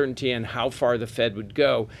uncertainty on how far the Fed would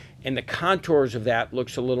go. And the contours of that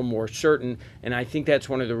looks a little more certain. And I think that's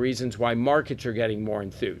one of the reasons why markets are getting more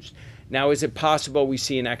enthused. Now, is it possible we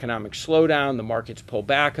see an economic slowdown, the markets pull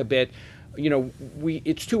back a bit?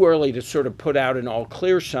 It's too early to sort of put out an all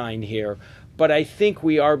clear sign here. But I think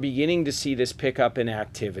we are beginning to see this pickup in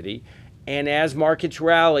activity. And as markets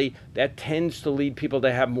rally, that tends to lead people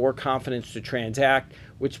to have more confidence to transact,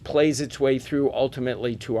 which plays its way through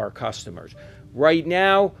ultimately to our customers. Right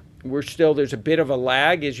now, there's a bit of a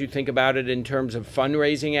lag as you think about it in terms of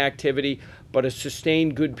fundraising activity, but a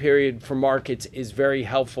sustained good period for markets is very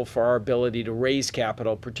helpful for our ability to raise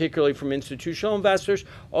capital, particularly from institutional investors,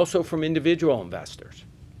 also from individual investors.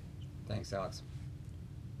 Thanks, Alex.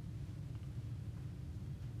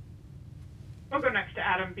 We'll go next to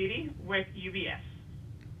Adam Beatty with UBS.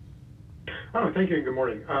 Oh, thank you and good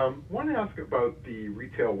morning. Wanted to ask about the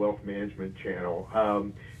retail wealth management channel.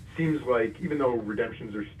 Seems like even though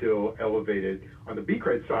redemptions are still elevated, on the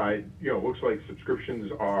BCRED side, it looks like subscriptions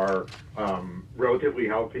are relatively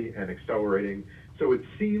healthy and accelerating. So it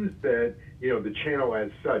seems that, the channel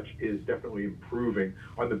as such is definitely improving.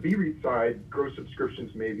 On the BREIT side, gross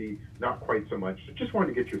subscriptions maybe not quite so much. So just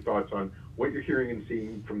wanted to get your thoughts on what you're hearing and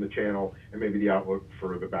seeing from the channel and maybe the outlook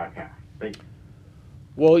for the back half. Thank you.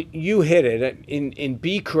 Well, you hit it. In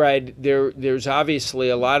BCRED, there's obviously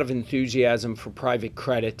a lot of enthusiasm for private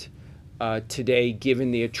credit. today,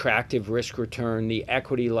 given the attractive risk return, the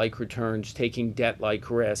equity-like returns, taking debt-like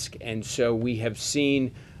risk. And so we have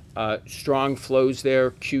seen strong flows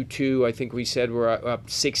there. Q2, I think we said we're up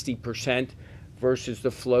 60% versus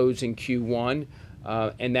the flows in Q1,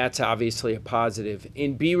 and that's obviously a positive.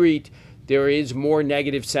 In BREIT, there is more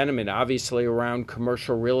negative sentiment, obviously, around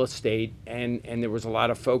commercial real estate, and there was a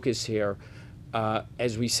lot of focus here.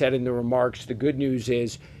 As we said in the remarks, the good news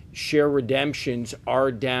is share redemptions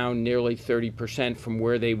are down nearly 30% from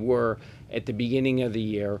where they were at the beginning of the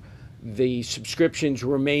year. The subscriptions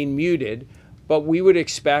remain muted, but we would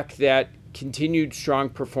expect that continued strong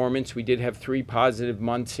performance. We did have 3 positive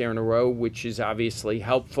months here in a row, which is obviously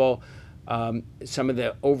helpful. Some of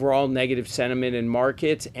the overall negative sentiment in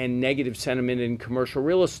markets and negative sentiment in commercial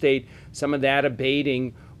real estate, some of that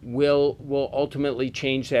abating will ultimately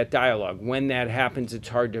change that dialogue. When that happens, it's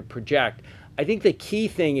hard to project. I think the key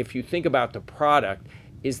thing, if you think about the product,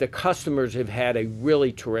 is the customers have had a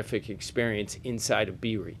really terrific experience inside of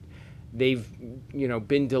BREIT. They've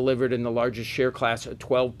been delivered in the largest share class a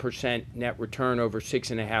 12% net return over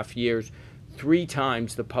 6.5 years, 3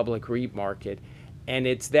 times the public REIT market. And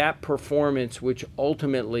it's that performance which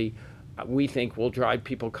ultimately we think will drive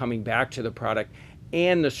people coming back to the product.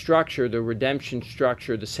 And the structure, the redemption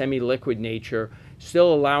structure, the semi-liquid nature,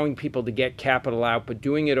 still allowing people to get capital out, but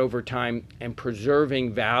doing it over time and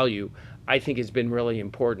preserving value, I think has been really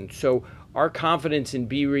important. So our confidence in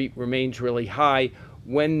BREIT remains really high.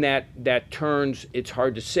 When that turns, it's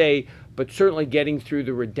hard to say, but certainly getting through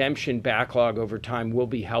the redemption backlog over time will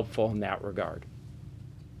be helpful in that regard.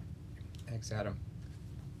 Thanks, Adam.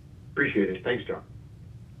 Appreciate it. Thanks, John.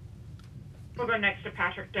 We'll go next to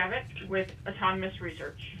Patrick Davitt with Autonomous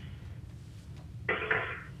Research.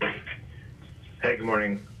 Hey, good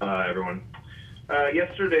morning, everyone.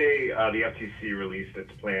 Yesterday, the FTC released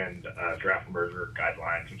its planned draft merger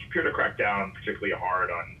guidelines, which appear to crack down particularly hard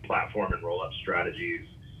on platform and roll-up strategies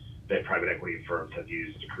that private equity firms have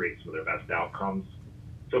used to create some of their best outcomes.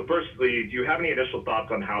 So firstly, do you have any initial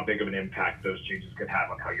thoughts on how big of an impact those changes could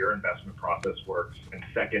have on how your investment process works? And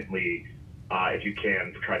secondly, if you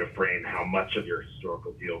can, try to frame how much of your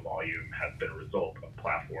historical deal volume has been a result of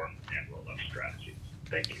platform and roll-up strategies.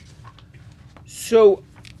 Thank you. So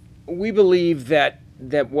we believe that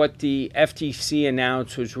what the FTC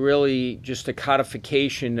announced was really just a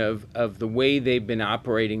codification of the way they've been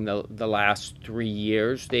operating the last 3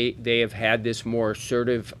 years. They have had this more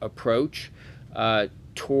assertive approach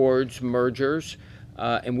towards mergers,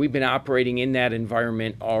 and we've been operating in that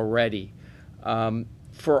environment already.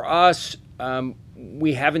 For us,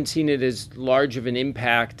 we haven't seen it as large of an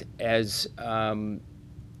impact as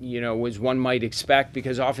as one might expect,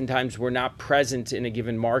 because oftentimes we're not present in a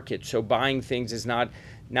given market, so buying things is not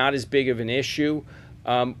as big of an issue.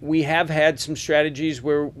 We have had some strategies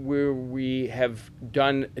where we have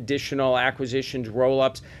done additional acquisitions,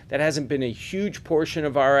 roll-ups. That hasn't been a huge portion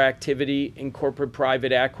of our activity in corporate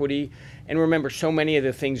private equity. And remember, so many of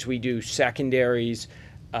the things we do, secondaries,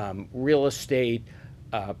 real estate,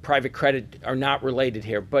 private credit, are not related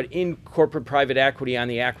here. But in corporate private equity on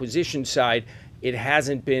the acquisition side, it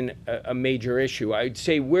hasn't been a major issue. I'd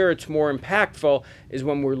say where it's more impactful is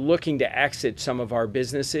when we're looking to exit some of our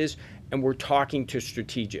businesses and we're talking to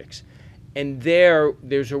strategics. And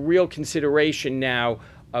there's a real consideration now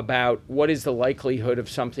about what is the likelihood of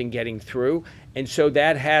something getting through. And so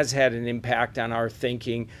that has had an impact on our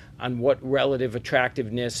thinking on what relative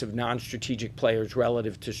attractiveness of non-strategic players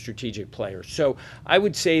relative to strategic players. So I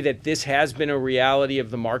would say that this has been a reality of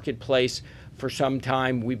the marketplace for some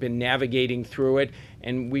time. We've been navigating through it,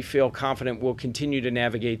 and we feel confident we'll continue to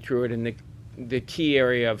navigate through it. And the key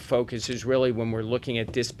area of focus is really when we're looking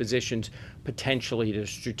at dispositions potentially to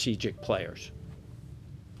strategic players.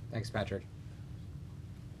 Thanks, Patrick.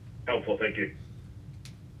 Helpful, thank you.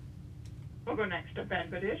 We'll go next to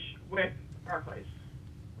Ben Badish with Barclays.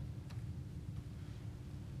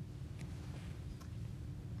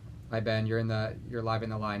 Hi, Ben. You're live in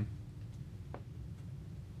the line.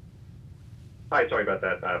 Hi, sorry about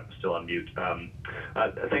that. I'm still on mute.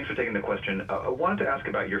 Thanks for taking the question. I wanted to ask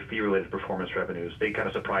about your fee-related performance revenues. They kind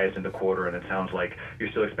of surprised in the quarter, and it sounds like you're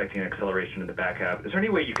still expecting an acceleration in the back half. Is there any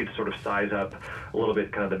way you could sort of size up a little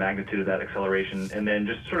bit kind of the magnitude of that acceleration? And then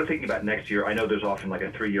just sort of thinking about next year, I know there's often like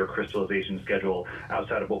a 3-year crystallization schedule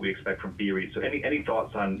outside of what we expect from BREIT. So any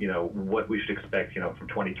thoughts on, what we should expect, from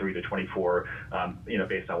 23 to 24,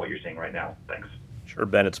 based on what you're seeing right now? Thanks. Sure,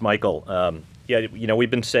 Ben, it's Michael. We've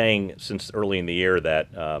been saying since early in the year that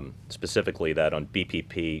specifically that on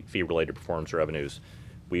BPP, fee-related performance revenues,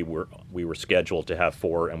 we were scheduled to have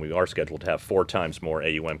 4, and we are scheduled to have 4 times more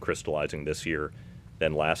AUM crystallizing this year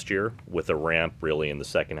than last year, with a ramp really in the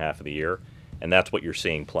second half of the year. And that's what you're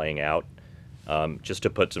seeing playing out. Just to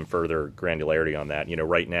put some further granularity on that,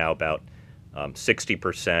 right now about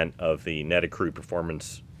 60% of the net accrued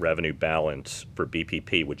performance revenue balance for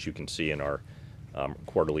BPP, which you can see in our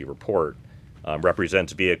quarterly report,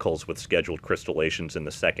 represents vehicles with scheduled crystallizations in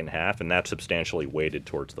the second half, and that's substantially weighted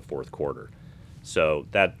towards the fourth quarter. So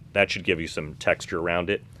that should give you some texture around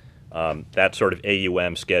it. That sort of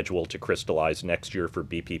AUM schedule to crystallize next year for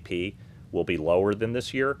BPP will be lower than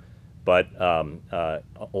this year, but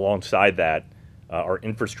alongside that, our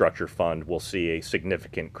infrastructure fund will see a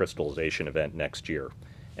significant crystallization event next year.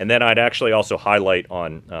 And then I'd actually also highlight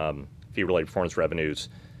on fee-related performance revenues,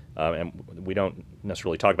 and we don't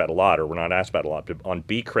necessarily talk about a lot, or we're not asked about a lot, but on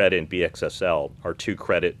B Credit and BXSL, our two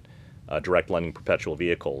credit direct lending perpetual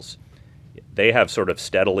vehicles, they have sort of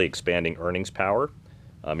steadily expanding earnings power,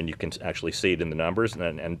 and you can actually see it in the numbers,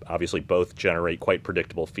 and obviously both generate quite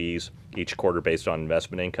predictable fees each quarter based on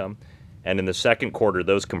investment income. And in the second quarter,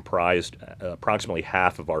 those comprised approximately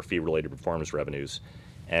half of our fee-related performance revenues.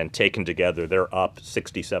 And taken together, they're up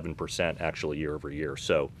 67% actually year over year.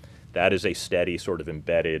 So that is a steady sort of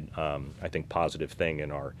embedded, I think, positive thing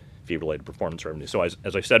in our fee-related performance revenue. So as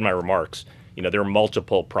I said in my remarks, there are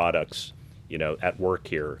multiple products, at work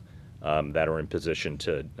here that are in position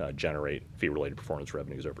to generate fee-related performance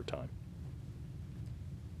revenues over time.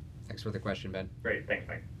 Thanks for the question, Ben. Great, thanks,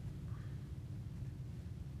 Mike.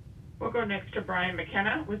 We'll go next to Brian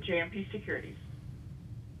McKenna with JMP Securities.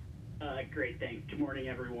 Great, thanks. Good morning,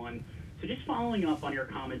 everyone. So just following up on your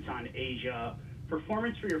comments on Asia,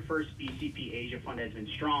 performance for your first BCP Asia fund has been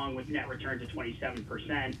strong with net returns of 27%.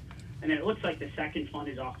 And then it looks like the second fund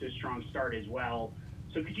is off to a strong start as well.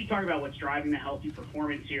 So could you talk about what's driving the healthy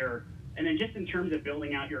performance here? And then just in terms of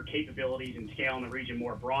building out your capabilities and scale in the region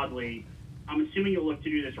more broadly, I'm assuming you'll look to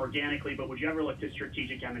do this organically, but would you ever look to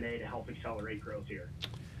strategic M&A to help accelerate growth here?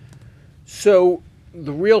 So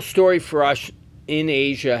the real story for us in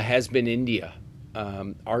Asia has been India.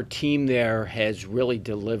 Our team there has really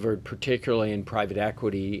delivered, particularly in private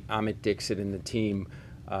equity. Amit Dixit and the team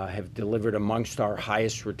have delivered amongst our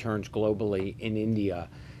highest returns globally in India.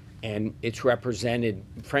 And it's represented,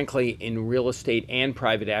 frankly, in real estate and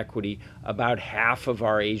private equity, about half of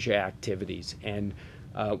our Asia activities. And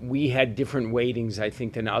we had different weightings, I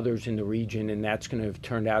think, than others in the region, and that's going to have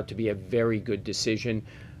turned out to be a very good decision.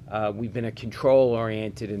 We've been a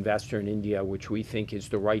control-oriented investor in India, which we think is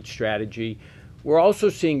the right strategy. We're also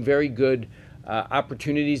seeing very good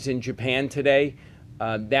opportunities in Japan today.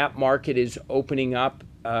 That market is opening up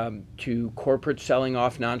to corporate selling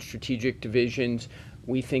off non-strategic divisions.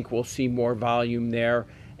 We think we'll see more volume there.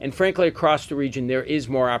 And frankly, across the region, there is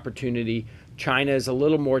more opportunity. China is a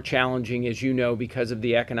little more challenging, as you know, because of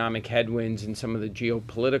the economic headwinds and some of the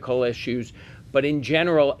geopolitical issues. But in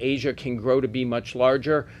general, Asia can grow to be much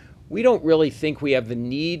larger. We don't really think we have the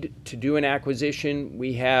need to do an acquisition.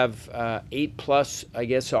 We have 8+, I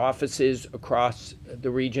guess, offices across the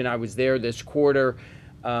region. I was there this quarter.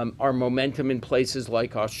 Our momentum in places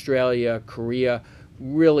like Australia, Korea,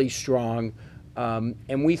 really strong.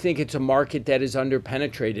 And we think it's a market that is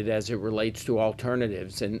underpenetrated as it relates to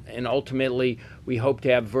alternatives. And ultimately, we hope to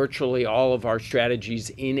have virtually all of our strategies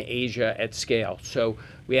in Asia at scale. So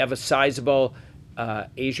we have a sizable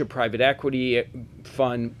Asia private equity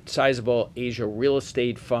fund, sizable Asia real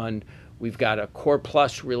estate fund. We've got a core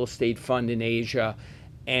plus real estate fund in Asia.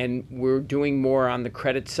 And we're doing more on the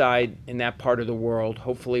credit side in that part of the world.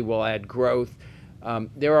 Hopefully, we'll add growth.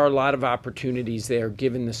 There are a lot of opportunities there,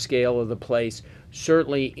 given the scale of the place.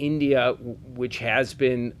 Certainly, India, which has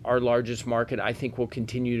been our largest market, I think will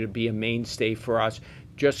continue to be a mainstay for us,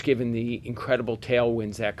 just given the incredible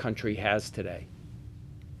tailwinds that country has today.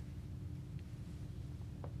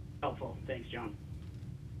 Helpful. Thanks, John.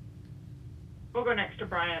 We'll go next to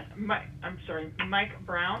Mike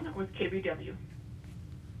Brown with KBW.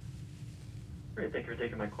 Great, thank you for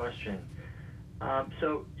taking my question.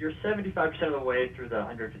 So you're 75% of the way through the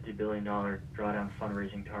 $150 billion drawdown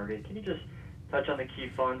fundraising target. Can you just touch on the key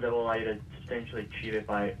funds that will allow you to substantially achieve it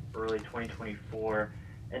by early 2024?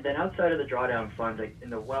 And then outside of the drawdown funds, like in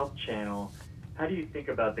the wealth channel, how do you think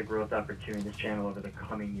about the growth opportunity in this channel over the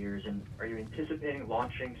coming years? And are you anticipating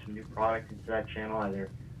launching some new products into that channel either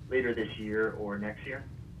later this year or next year?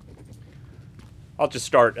 I'll just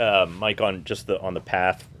start, Mike, on the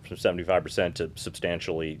path from 75% to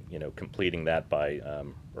substantially, completing that by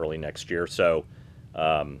early next year. So,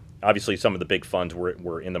 obviously, some of the big funds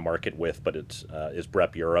we're in the market with, but is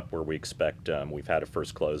BREP Europe, where we expect we've had a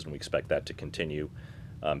first close, and we expect that to continue.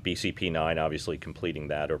 BCP 9, obviously, completing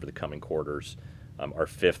that over the coming quarters. Our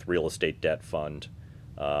fifth real estate debt fund,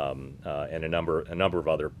 and a number of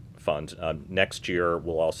other funds. Next year,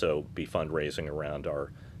 we'll also be fundraising around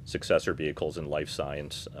our successor vehicles in life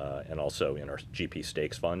science and also in our GP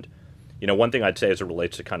stakes fund. One thing I'd say as it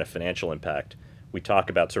relates to kind of financial impact, we talk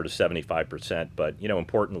about sort of 75%, but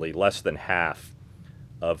importantly, less than half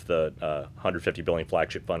of the 150 billion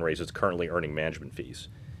flagship fundraise is currently earning management fees.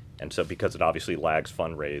 And so because it obviously lags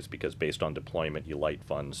fundraise, because based on deployment, you light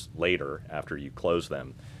funds later after you close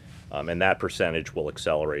them. And that percentage will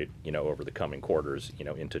accelerate, over the coming quarters,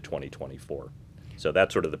 into 2024. So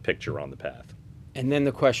that's sort of the picture on the path. And then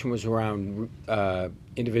the question was around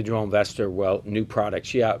individual investor, new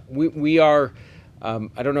products. Yeah, we are,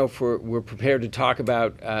 I don't know if we're prepared to talk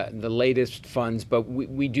about the latest funds, but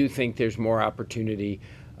we do think there's more opportunity.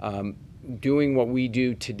 Doing what we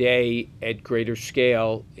do today at greater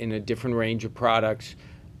scale in a different range of products,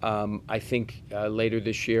 I think later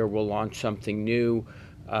this year we'll launch something new.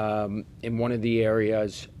 In one of the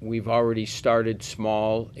areas, we've already started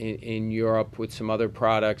small in Europe with some other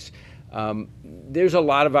products. There's a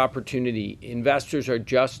lot of opportunity. Investors are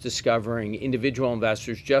just discovering, individual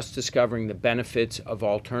investors just discovering the benefits of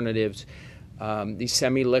alternatives. These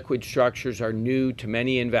semi-liquid structures are new to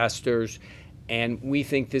many investors, and we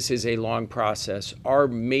think this is a long process. Our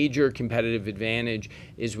major competitive advantage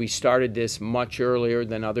is we started this much earlier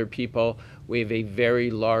than other people. We have a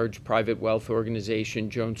very large private wealth organization.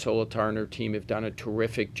 Joan Solitar and her team have done a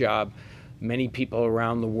terrific job. Many people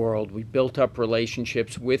around the world. We built up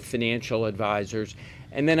relationships with financial advisors.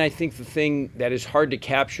 And then I think the thing that is hard to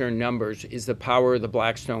capture in numbers is the power of the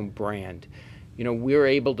Blackstone brand. We're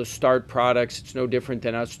able to start products. It's no different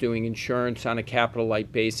than us doing insurance on a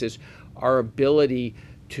capital-light basis. Our ability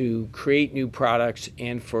to create new products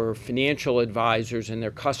and for financial advisors and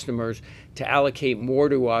their customers to allocate more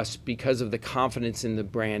to us because of the confidence in the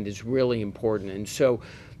brand is really important. And so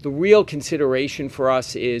the real consideration for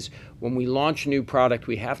us is when we launch a new product,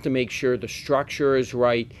 we have to make sure the structure is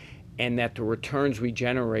right and that the returns we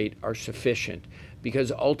generate are sufficient.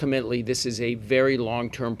 Because ultimately, this is a very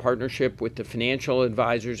long-term partnership with the financial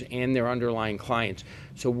advisors and their underlying clients.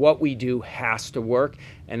 So what we do has to work,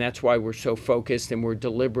 and that's why we're so focused and we're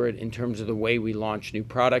deliberate in terms of the way we launch new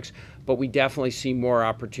products. But we definitely see more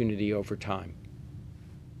opportunity over time.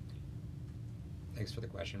 Thanks for the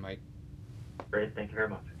question, Mike. Great, thank you very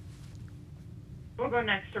much. We'll go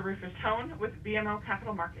next to Rufus Hone with BMO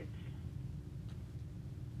Capital Markets.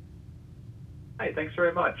 Hi, thanks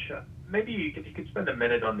very much. Maybe if you could spend a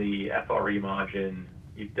minute on the FRE margin.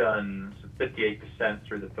 You've done 58%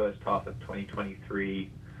 through the first half of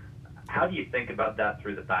 2023. How do you think about that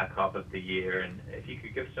through the back half of the year? And if you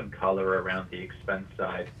could give some color around the expense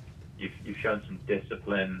side, you've shown some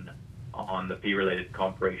discipline on the fee-related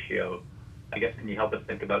comp ratio. I guess, can you help us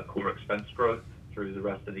think about core expense growth through the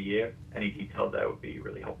rest of the year? Any detail there would be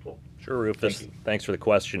really helpful. Sure, Rufus. Thanks for the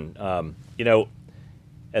question.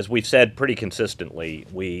 As we've said pretty consistently,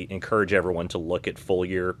 we encourage everyone to look at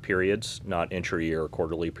full-year periods, not intra-year or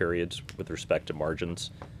quarterly periods with respect to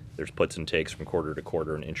margins. There's puts and takes from quarter to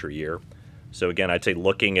quarter and intra-year. So again, I'd say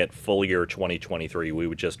looking at full year 2023, we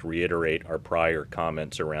would just reiterate our prior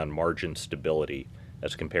comments around margin stability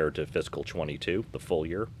as compared to fiscal 22, the full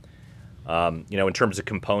year. In terms of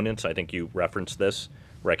components, I think you referenced this,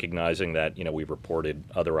 recognizing that, we've reported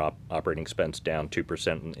other operating expense down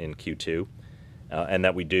 2% in Q2. And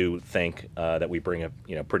that we do think that we bring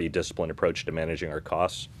a pretty disciplined approach to managing our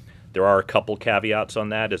costs. There are a couple caveats on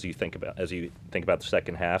that as you think about the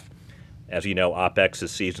second half. As you know, OpEx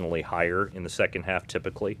is seasonally higher in the second half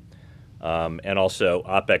typically, and also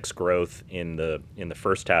OpEx growth in the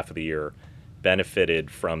first half of the year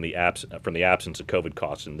benefited from the absence of COVID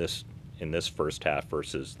costs in this first half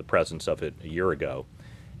versus the presence of it a year ago.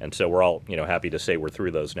 And so we're all happy to say we're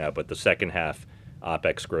through those now, but the second half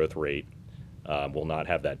OpEx growth rate will not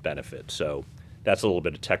have that benefit. So that's a little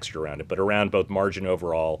bit of texture around it. But around both margin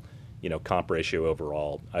overall, comp ratio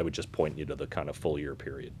overall, I would just point you to the kind of full year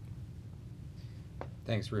period.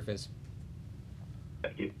 Thanks, Rufus.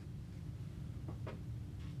 Thank you.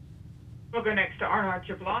 We'll go next to Arnaud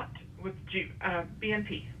Giblat with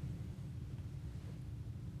BNP.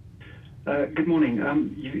 Good morning.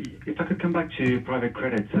 If I could come back to private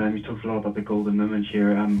credit, you talked a lot about the golden moment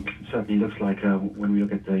here. Certainly looks like when we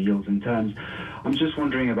look at the yields and terms. I'm just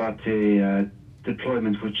wondering about the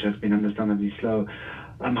deployment, which has been understandably slow.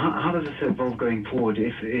 How does this evolve going forward?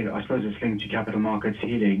 If I suppose it's linked to capital markets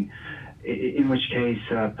healing, in which case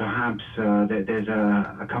perhaps there's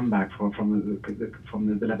a comeback from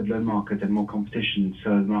the levered loan market and more competition,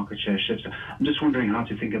 so the market share shifts. I'm just wondering how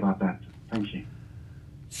to think about that. Thank you.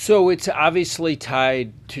 So it's obviously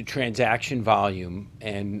tied to transaction volume,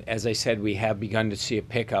 and as I said, we have begun to see a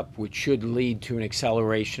pickup, which should lead to an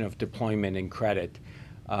acceleration of deployment and credit.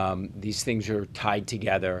 These things are tied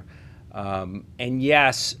together. And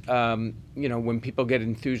yes, when people get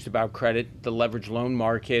enthused about credit, the leveraged loan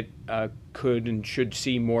market could and should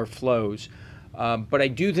see more flows. But I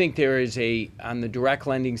do think there is on the direct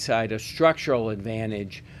lending side, a structural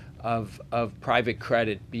advantage of private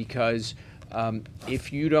credit because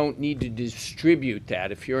if you don't need to distribute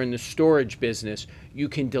that, if you're in the storage business, you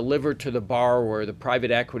can deliver to the borrower, the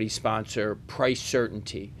private equity sponsor, price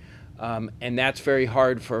certainty. And that's very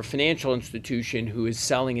hard for a financial institution who is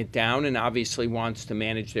selling it down and obviously wants to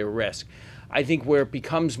manage their risk. I think where it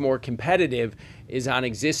becomes more competitive is on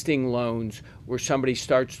existing loans where somebody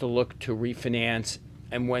starts to look to refinance,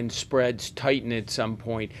 and when spreads tighten at some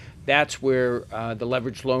point, that's where the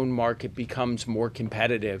leveraged loan market becomes more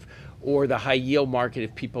competitive, or the high yield market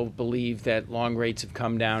if people believe that long rates have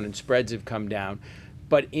come down and spreads have come down.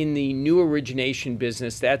 But in the new origination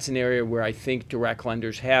business, that's an area where I think direct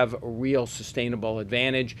lenders have a real sustainable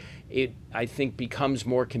advantage. It, I think, becomes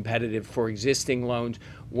more competitive for existing loans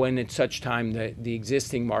when at such time the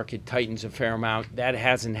existing market tightens a fair amount. That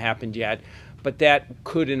hasn't happened yet, but that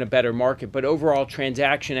could in a better market. But overall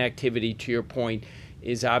transaction activity, to your point,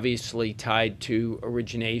 is obviously tied to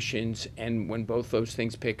originations, and when both those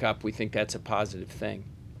things pick up, we think that's a positive thing.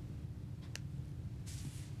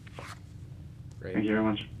 Great. Thank you very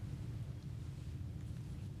much.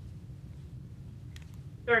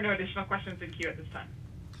 There are no additional questions in queue at this time.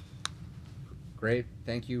 Great.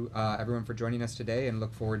 Thank you, everyone, for joining us today, and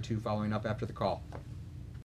look forward to following up after the call.